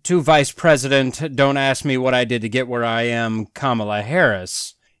to Vice President, don't ask me what I did to get where I am, Kamala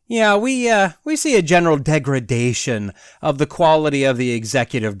Harris. Yeah, we see a general degradation of the quality of the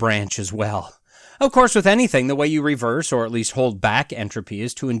executive branch as well. Of course, with anything, the way you reverse or at least hold back entropy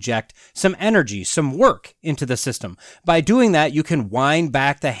is to inject some energy, some work into the system. By doing that, you can wind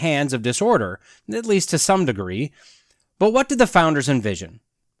back the hands of disorder, at least to some degree. But what did the founders envision?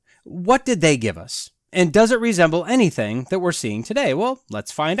 What did they give us? And does it resemble anything that we're seeing today? Well,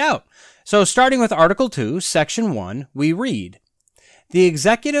 let's find out. So starting with Article 2, Section 1, we read, "The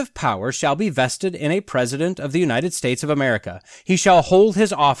executive power shall be vested in a President of the United States of America. He shall hold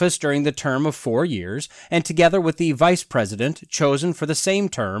his office during the term of 4 years, and together with the Vice President, chosen for the same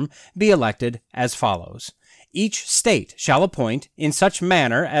term, be elected as follows. Each state shall appoint, in such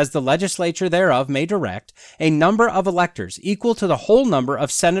manner as the legislature thereof may direct, a number of electors equal to the whole number of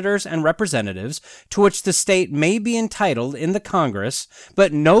senators and representatives to which the state may be entitled in the Congress,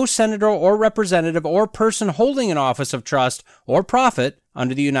 but no senator or representative or person holding an office of trust or profit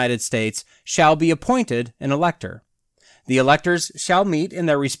under the United States shall be appointed an elector. The electors shall meet in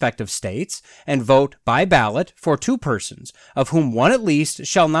their respective states and vote by ballot for 2 persons, of whom one at least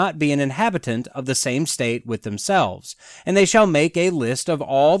shall not be an inhabitant of the same state with themselves, and they shall make a list of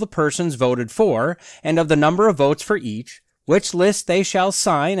all the persons voted for, and of the number of votes for each, which list they shall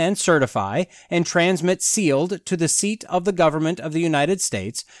sign and certify and transmit sealed to the seat of the government of the United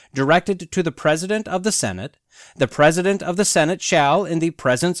States, directed to the President of the Senate. The President of the Senate shall, in the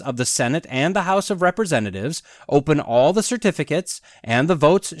presence of the Senate and the House of Representatives, open all the certificates, and the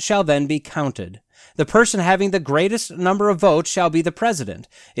votes shall then be counted. The person having the greatest number of votes shall be the President,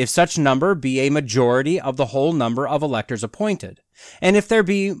 if such number be a majority of the whole number of electors appointed. And if there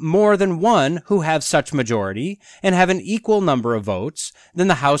be more than one who have such majority, and have an equal number of votes, then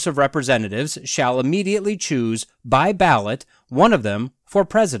the House of Representatives shall immediately choose, by ballot, one of them for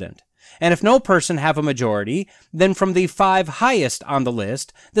President. And if no person have a majority, then from the 5 highest on the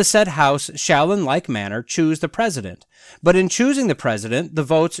list, the said House shall in like manner choose the President. But in choosing the President, the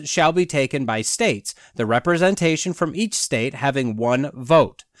votes shall be taken by states, the representation from each state having 1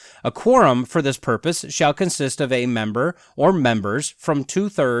 vote. A quorum for this purpose shall consist of a member or members from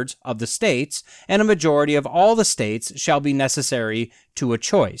 2/3 of the states, and a majority of all the states shall be necessary to a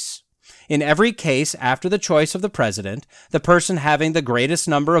choice. In every case after the choice of the President, the person having the greatest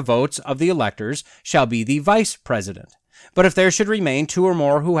number of votes of the electors shall be the Vice President. But if there should remain 2 or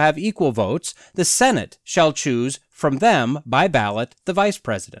more who have equal votes, the Senate shall choose from them by ballot the Vice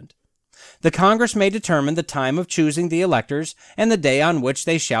President. The Congress may determine the time of choosing the electors and the day on which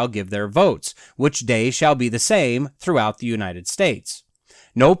they shall give their votes, which day shall be the same throughout the United States.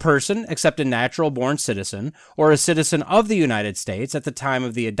 No person, except a natural-born citizen, or a citizen of the United States at the time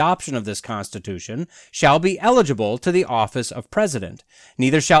of the adoption of this Constitution, shall be eligible to the office of President.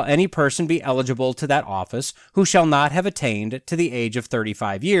 Neither shall any person be eligible to that office who shall not have attained to the age of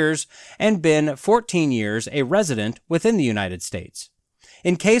 35 years and been 14 years a resident within the United States.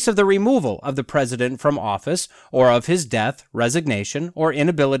 In case of the removal of the President from office, or of his death, resignation, or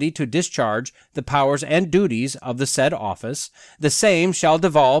inability to discharge the powers and duties of the said office, the same shall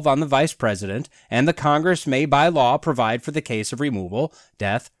devolve on the Vice President, and the Congress may by law provide for the case of removal,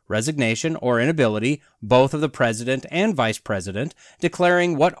 death, resignation, or inability, both of the President and Vice President,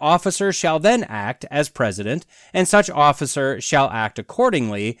 declaring what officer shall then act as President, and such officer shall act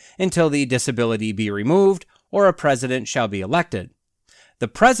accordingly until the disability be removed, or a President shall be elected. The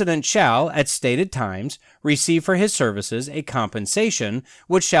President shall, at stated times, receive for his services a compensation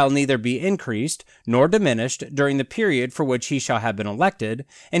which shall neither be increased nor diminished during the period for which he shall have been elected,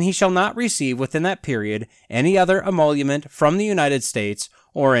 and he shall not receive within that period any other emolument from the United States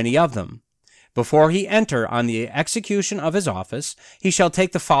or any of them. Before he enter on the execution of his office, he shall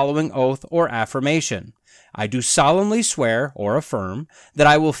take the following oath or affirmation. I do solemnly swear or affirm that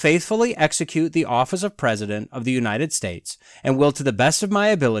I will faithfully execute the office of President of the United States and will to the best of my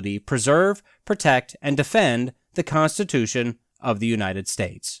ability preserve, protect, and defend the Constitution of the United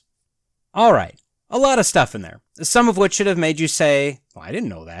States. All right, a lot of stuff in there, some of which should have made you say, well, I didn't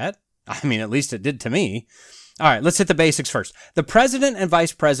know that. I mean, at least it did to me. All right, let's hit the basics first. The President and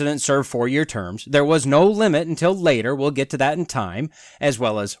Vice President serve 4-year terms. There was no limit until later. We'll get to that in time, as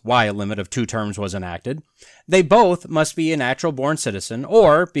well as why a limit of 2 terms was enacted. They both must be a natural-born citizen,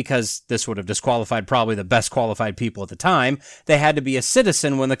 or, because this would have disqualified probably the best qualified people at the time, they had to be a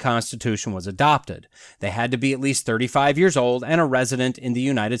citizen when the Constitution was adopted. They had to be at least 35 years old and a resident in the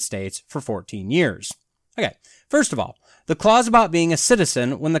United States for 14 years. Okay, first of all, the clause about being a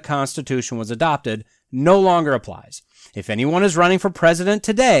citizen when the Constitution was adopted no longer applies. If anyone is running for president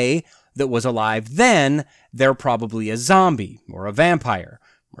today that was alive then, they're probably a zombie or a vampire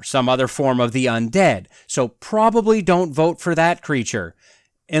or some other form of the undead, so probably don't vote for that creature,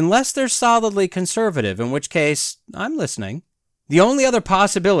 unless they're solidly conservative, in which case, I'm listening. The only other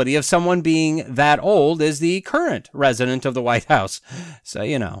possibility of someone being that old is the current resident of the White House, so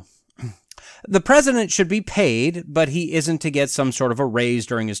you know. The president should be paid, but he isn't to get some sort of a raise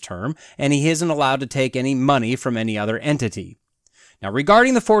during his term, and he isn't allowed to take any money from any other entity. Now,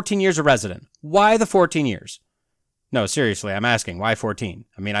 regarding the 14 years a resident, why the 14 years? No, seriously, I'm asking, why 14?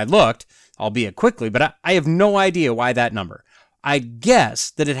 I mean, I looked, albeit quickly, but I have no idea why that number. I guess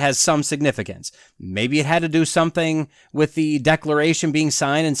that it has some significance. Maybe it had to do something with the Declaration being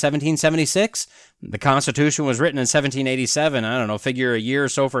signed in 1776. The Constitution was written in 1787. I don't know, figure a year or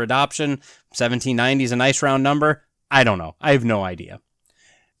so for adoption. 1790 is a nice round number. I don't know. I have no idea.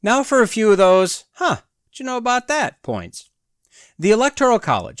 Now for a few of those, what you know about that points. The Electoral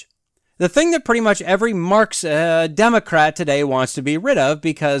College. The thing that pretty much every Democrat today wants to be rid of,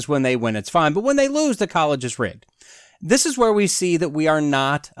 because when they win, it's fine, but when they lose, the college is rigged. This is where we see that we are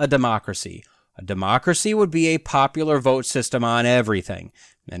not a democracy. A democracy would be a popular vote system on everything.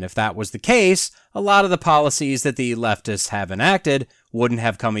 And if that was the case, a lot of the policies that the leftists have enacted wouldn't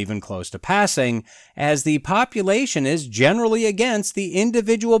have come even close to passing, as the population is generally against the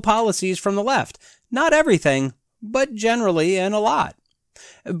individual policies from the left. Not everything, but generally and a lot.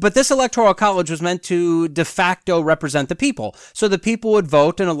 But this electoral college was meant to de facto represent the people. So the people would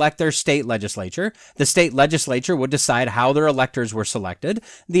vote and elect their state legislature. The state legislature would decide how their electors were selected.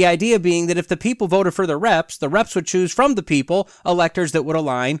 The idea being that if the people voted for the reps would choose from the people electors that would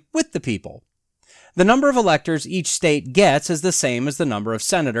align with the people. The number of electors each state gets is the same as the number of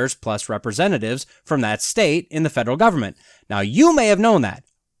senators plus representatives from that state in the federal government. Now, you may have known that.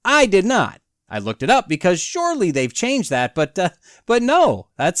 I did not. I looked it up because surely they've changed that, but no,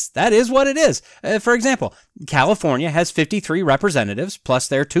 that is what it is. For example, California has 53 representatives plus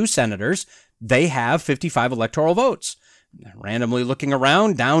their 2 senators. They have 55 electoral votes. Randomly looking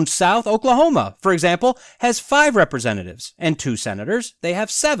around, down south, Oklahoma, for example, has 5 representatives and 2 senators. They have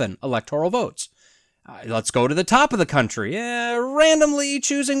 7 electoral votes. Let's go to the top of the country, randomly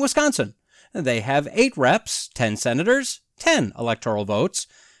choosing Wisconsin. They have 8 reps, 10 senators, 10 electoral votes.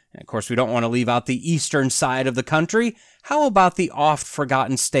 Of course, we don't want to leave out the eastern side of the country. How about the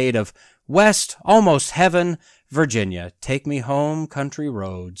oft-forgotten state of West, almost heaven, Virginia? Take me home, country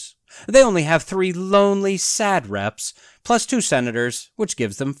roads. They only have 3 lonely, sad reps, plus 2 senators, which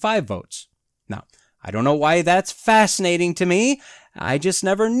gives them 5 votes. Now, I don't know why that's fascinating to me. I just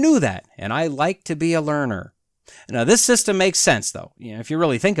never knew that, and I like to be a learner. Now, this system makes sense, though, if you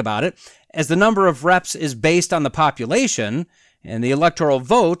really think about it, as the number of reps is based on the population, and the electoral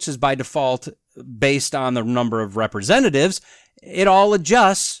votes is by default based on the number of representatives, it all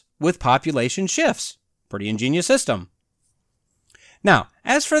adjusts with population shifts. Pretty ingenious system. Now,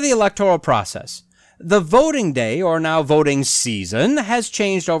 as for the electoral process, the voting day, or now voting season, has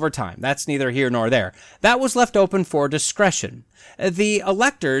changed over time. That's neither here nor there. That was left open for discretion. The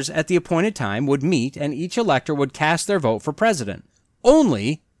electors at the appointed time would meet, and each elector would cast their vote for president.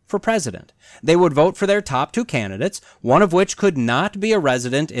 Only for president. They would vote for their top 2 candidates, one of which could not be a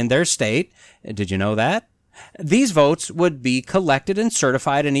resident in their state. Did you know that? These votes would be collected and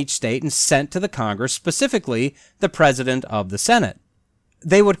certified in each state and sent to the Congress, specifically the President of the Senate.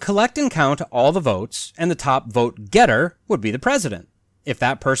 They would collect and count all the votes, and the top vote getter would be the president, if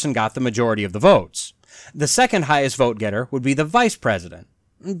that person got the majority of the votes. The second highest vote getter would be the vice president.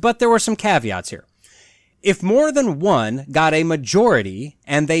 But there were some caveats here. If more than one got a majority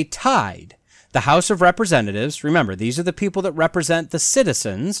and they tied, the House of Representatives, remember, these are the people that represent the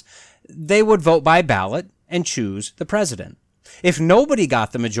citizens, they would vote by ballot and choose the president. If nobody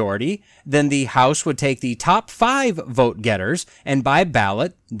got the majority, then the House would take the top 5 vote getters, and by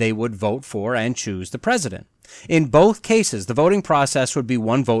ballot, they would vote for and choose the president. In both cases, the voting process would be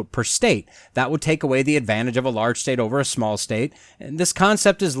 1 vote per state. That would take away the advantage of a large state over a small state. And this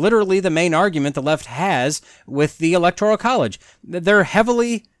concept is literally the main argument the left has with the Electoral College. They're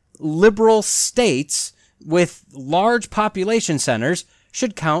heavily liberal states with large population centers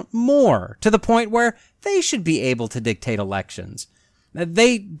should count more, to the point where they should be able to dictate elections.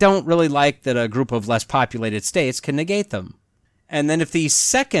 They don't really like that a group of less populated states can negate them. And then if the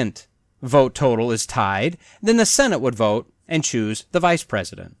second vote total is tied, then the Senate would vote and choose the vice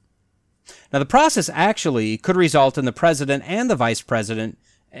president. Now, the process actually could result in the president and the vice president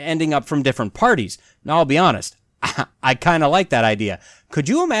ending up from different parties. Now, I'll be honest, I kind of like that idea. Could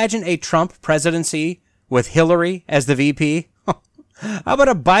you imagine a Trump presidency with Hillary as the VP? How about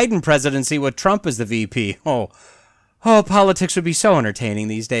a Biden presidency with Trump as the VP? Oh, politics would be so entertaining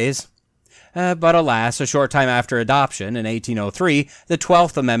these days. But alas, a short time after adoption, in 1803, the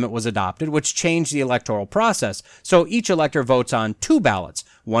 12th Amendment was adopted, which changed the electoral process. So each elector votes on 2 ballots,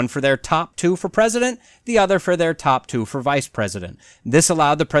 one for their top 2 for president, the other for their top 2 for vice president. This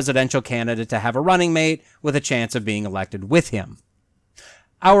allowed the presidential candidate to have a running mate with a chance of being elected with him.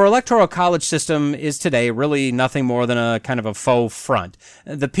 Our electoral college system is today really nothing more than a kind of a faux front.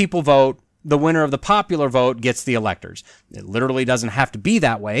 The people vote The winner of the popular vote gets the electors. It literally doesn't have to be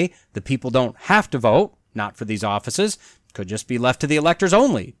that way. The people don't have to vote, not for these offices. It could just be left to the electors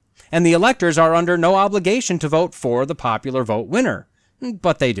only. And the electors are under no obligation to vote for the popular vote winner.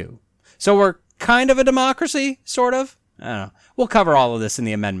 But they do. So we're kind of a democracy, sort of. I don't know. We'll cover all of this in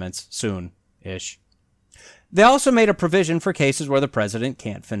the amendments soon-ish. They also made a provision for cases where the president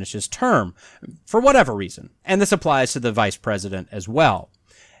can't finish his term, for whatever reason. And this applies to the vice president as well.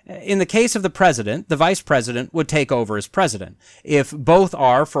 In the case of the president, the vice president would take over as president. If both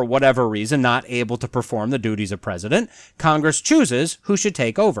are, for whatever reason, not able to perform the duties of president, Congress chooses who should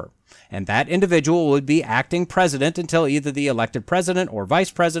take over. And that individual would be acting president until either the elected president or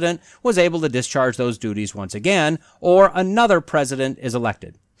vice president was able to discharge those duties once again, or another president is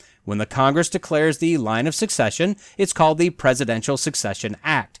elected. When the Congress declares the line of succession, it's called the Presidential Succession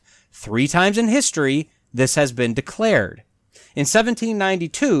Act. 3 times in history, this has been declared. In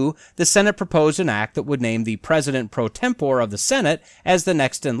 1792, the Senate proposed an act that would name the president pro tempore of the Senate as the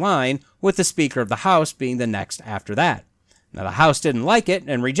next in line, with the Speaker of the House being the next after that. Now, the House didn't like it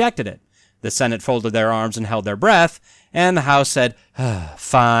and rejected it. The Senate folded their arms and held their breath, and the House said,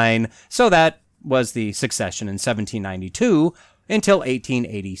 fine. So that was the succession in 1792 until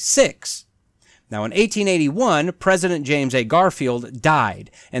 1886. Now, in 1881, President James A. Garfield died,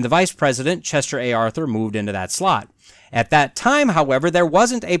 and the Vice President, Chester A. Arthur, moved into that slot. At that time, however, there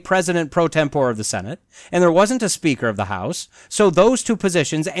wasn't a president pro tempore of the Senate, and there wasn't a Speaker of the House, so those 2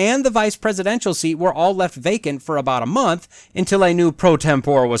 positions and the vice presidential seat were all left vacant for about a month until a new pro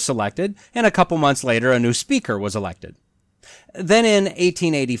tempore was selected, and a couple months later a new Speaker was elected. Then in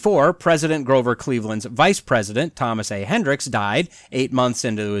 1884, President Grover Cleveland's vice president, Thomas A. Hendricks, died 8 months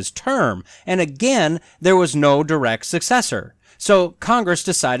into his term, and again, there was no direct successor. So Congress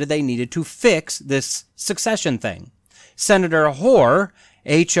decided they needed to fix this succession thing. Senator Hoar,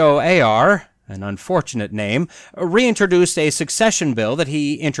 H-O-A-R, an unfortunate name, reintroduced a succession bill that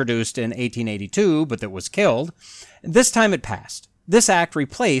he introduced in 1882, but that was killed. This time it passed. This act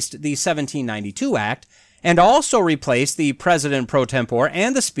replaced the 1792 Act, and also replaced the president pro tempore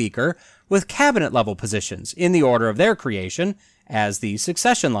and the speaker with cabinet-level positions in the order of their creation as the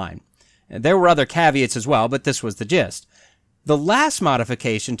succession line. There were other caveats as well, but this was the gist. The last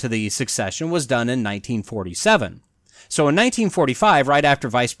modification to the succession was done in 1947. So in 1945, right after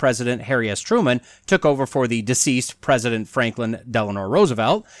Vice President Harry S. Truman took over for the deceased President Franklin Delano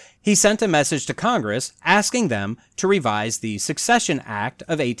Roosevelt, he sent a message to Congress asking them to revise the Succession Act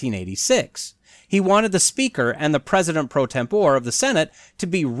of 1886. He wanted the Speaker and the President pro tempore of the Senate to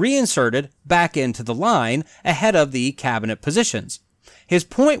be reinserted back into the line ahead of the cabinet positions. His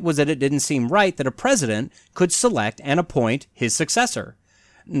point was that it didn't seem right that a president could select and appoint his successor.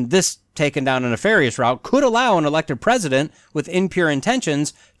 This, taken down a nefarious route, could allow an elected president with impure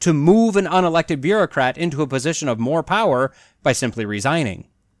intentions to move an unelected bureaucrat into a position of more power by simply resigning.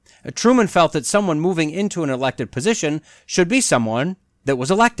 Truman felt that someone moving into an elected position should be someone that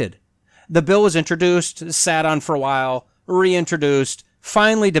was elected. The bill was introduced, sat on for a while, reintroduced,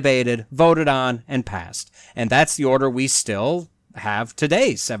 finally debated, voted on, and passed. And that's the order we still have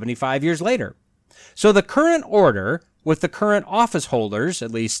today, 75 years later. So the current order, with the current office holders,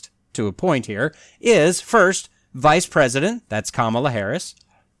 at least to a point here, is first, Vice President, that's Kamala Harris.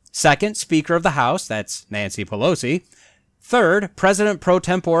 Second, Speaker of the House, that's Nancy Pelosi. Third, President pro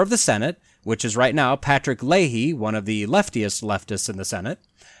tempore of the Senate, which is right now Patrick Leahy, one of the leftists in the Senate.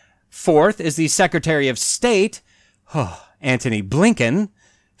 Fourth is the Secretary of State, Antony Blinken.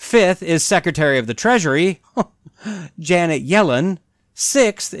 Fifth is Secretary of the Treasury, Janet Yellen.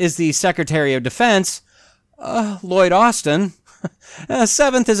 Sixth is the Secretary of Defense, Lloyd Austin.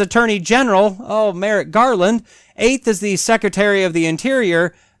 Seventh is Attorney General, Merrick Garland. Eighth is the Secretary of the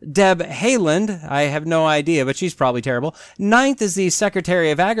Interior, Deb Haaland. I have no idea, but she's probably terrible. Ninth is the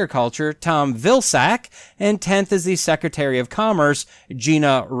Secretary of Agriculture, Tom Vilsack. And 10th is the Secretary of Commerce,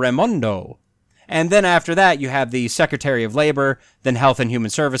 Gina Raimondo. And then after that, you have the Secretary of Labor, then Health and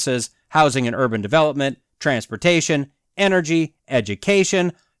Human Services, Housing and Urban Development, Transportation, Energy,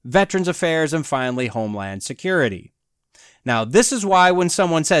 Education, Veterans Affairs, and finally Homeland Security. Now, this is why when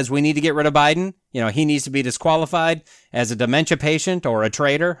someone says we need to get rid of Biden, he needs to be disqualified as a dementia patient or a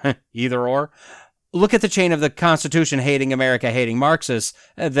traitor, either or. Look at the chain of the Constitution-hating, America-hating Marxists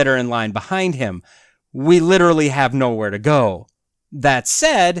that are in line behind him. We literally have nowhere to go. That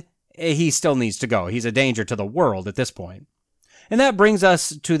said, he still needs to go. He's a danger to the world at this point. And that brings us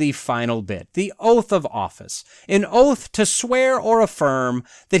to the final bit, the oath of office, an oath to swear or affirm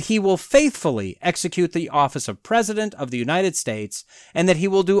that he will faithfully execute the office of President of the United States and that he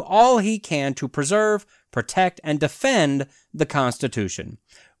will do all he can to preserve, protect, and defend the Constitution.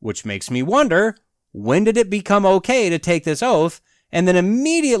 Which makes me wonder, when did it become okay to take this oath and then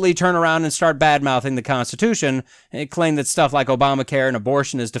immediately turn around and start bad-mouthing the Constitution and claim that stuff like Obamacare and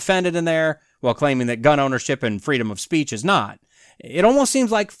abortion is defended in there, while claiming that gun ownership and freedom of speech is not? It almost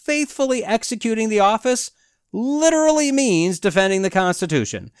seems like faithfully executing the office literally means defending the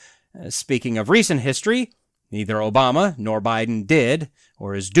Constitution. Speaking of recent history, neither Obama nor Biden did,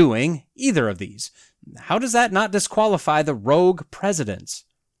 or is doing, either of these. How does that not disqualify the rogue presidents?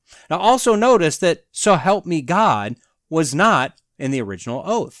 Now also notice that "so help me God" was not in the original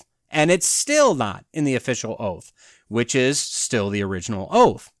oath, and it's still not in the official oath, which is still the original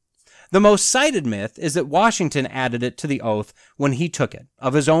oath. The most cited myth is that Washington added it to the oath when he took it,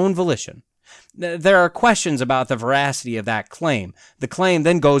 of his own volition. There are questions about the veracity of that claim. The claim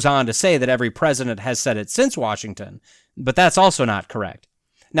then goes on to say that every president has said it since Washington, but that's also not correct.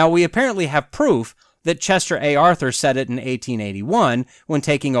 Now, we apparently have proof that Chester A. Arthur said it in 1881 when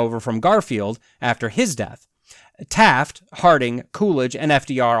taking over from Garfield after his death. Taft, Harding, Coolidge, and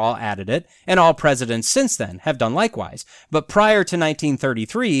FDR all added it, and all presidents since then have done likewise. But prior to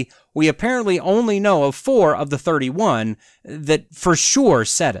 1933, we apparently only know of 4 of the 31 that for sure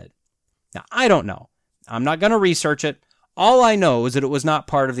said it. Now, I don't know. I'm not going to research it. All I know is that it was not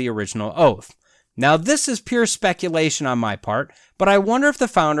part of the original oath. Now, this is pure speculation on my part, but I wonder if the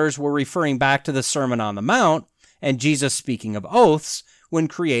founders were referring back to the Sermon on the Mount and Jesus speaking of oaths when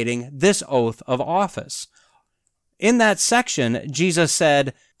creating this oath of office. In that section, Jesus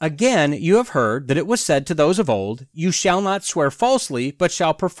said, "Again, you have heard that it was said to those of old, 'You shall not swear falsely, but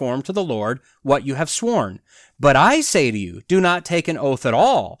shall perform to the Lord what you have sworn.' But I say to you, do not take an oath at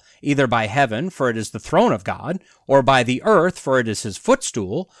all, either by heaven, for it is the throne of God, or by the earth, for it is his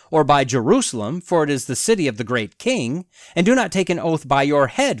footstool, or by Jerusalem, for it is the city of the great king. And do not take an oath by your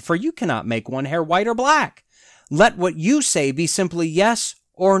head, for you cannot make one hair white or black. Let what you say be simply yes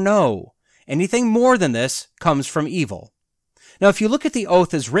or no. Anything more than this comes from evil." Now, if you look at the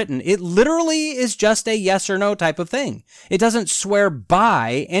oath as written, it literally is just a yes or no type of thing. It doesn't swear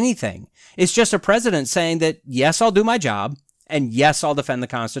by anything. It's just a president saying that, yes, I'll do my job, and yes, I'll defend the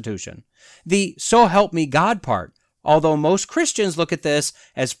Constitution. The "so help me God" part, although most Christians look at this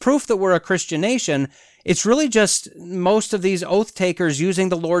as proof that we're a Christian nation, it's really just most of these oath takers using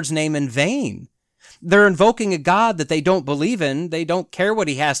the Lord's name in vain. They're invoking a God that they don't believe in, they don't care what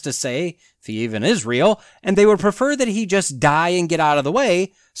he has to say, if he even is real, and they would prefer that he just die and get out of the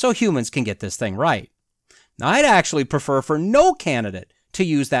way so humans can get this thing right. Now, I'd actually prefer for no candidate to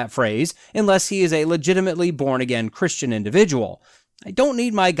use that phrase unless he is a legitimately born-again Christian individual. I don't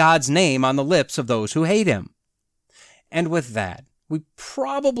need my God's name on the lips of those who hate him. And with that, we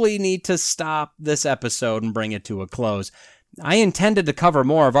probably need to stop this episode and bring it to a close. I intended to cover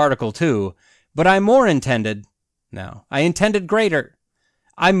more of Article 2, but I intended greater.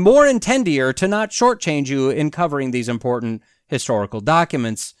 I'm more intendier to not shortchange you in covering these important historical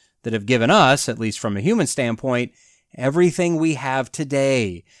documents that have given us, at least from a human standpoint, everything we have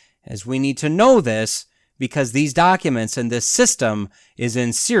today, as we need to know this because these documents and this system is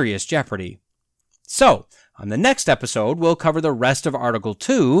in serious jeopardy. So, on the next episode, we'll cover the rest of Article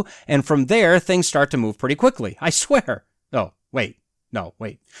 2, and from there, things start to move pretty quickly. I swear. No, wait.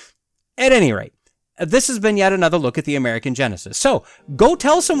 At any rate, this has been yet another look at the American Genesis. So, go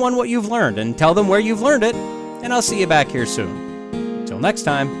tell someone what you've learned and tell them where you've learned it, and I'll see you back here soon. Until next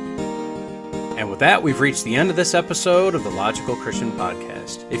time. And with that, we've reached the end of this episode of the Logical Christian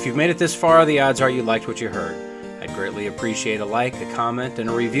Podcast. If you've made it this far, the odds are you liked what you heard. I'd greatly appreciate a like, a comment, and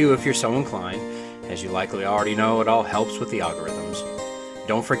a review if you're so inclined. As you likely already know, it all helps with the algorithms.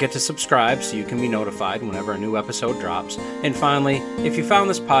 Don't forget to subscribe so you can be notified whenever a new episode drops. And finally, if you found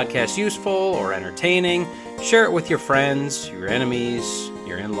this podcast useful or entertaining, share it with your friends, your enemies,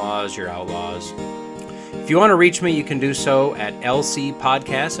 your in-laws, your outlaws. If you want to reach me, you can do so at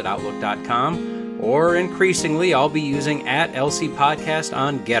lcpodcast@outlook.com, or increasingly, I'll be using @lcpodcast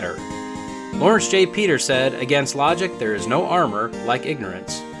on Getter. Lawrence J. Peter said, "Against logic there is no armor like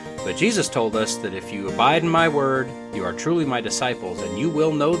ignorance. But Jesus told us that if you abide in my word, you are truly my disciples, and you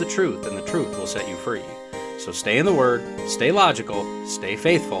will know the truth, and the truth will set you free." So stay in the word, stay logical, stay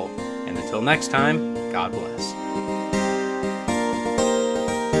faithful, and until next time, God bless.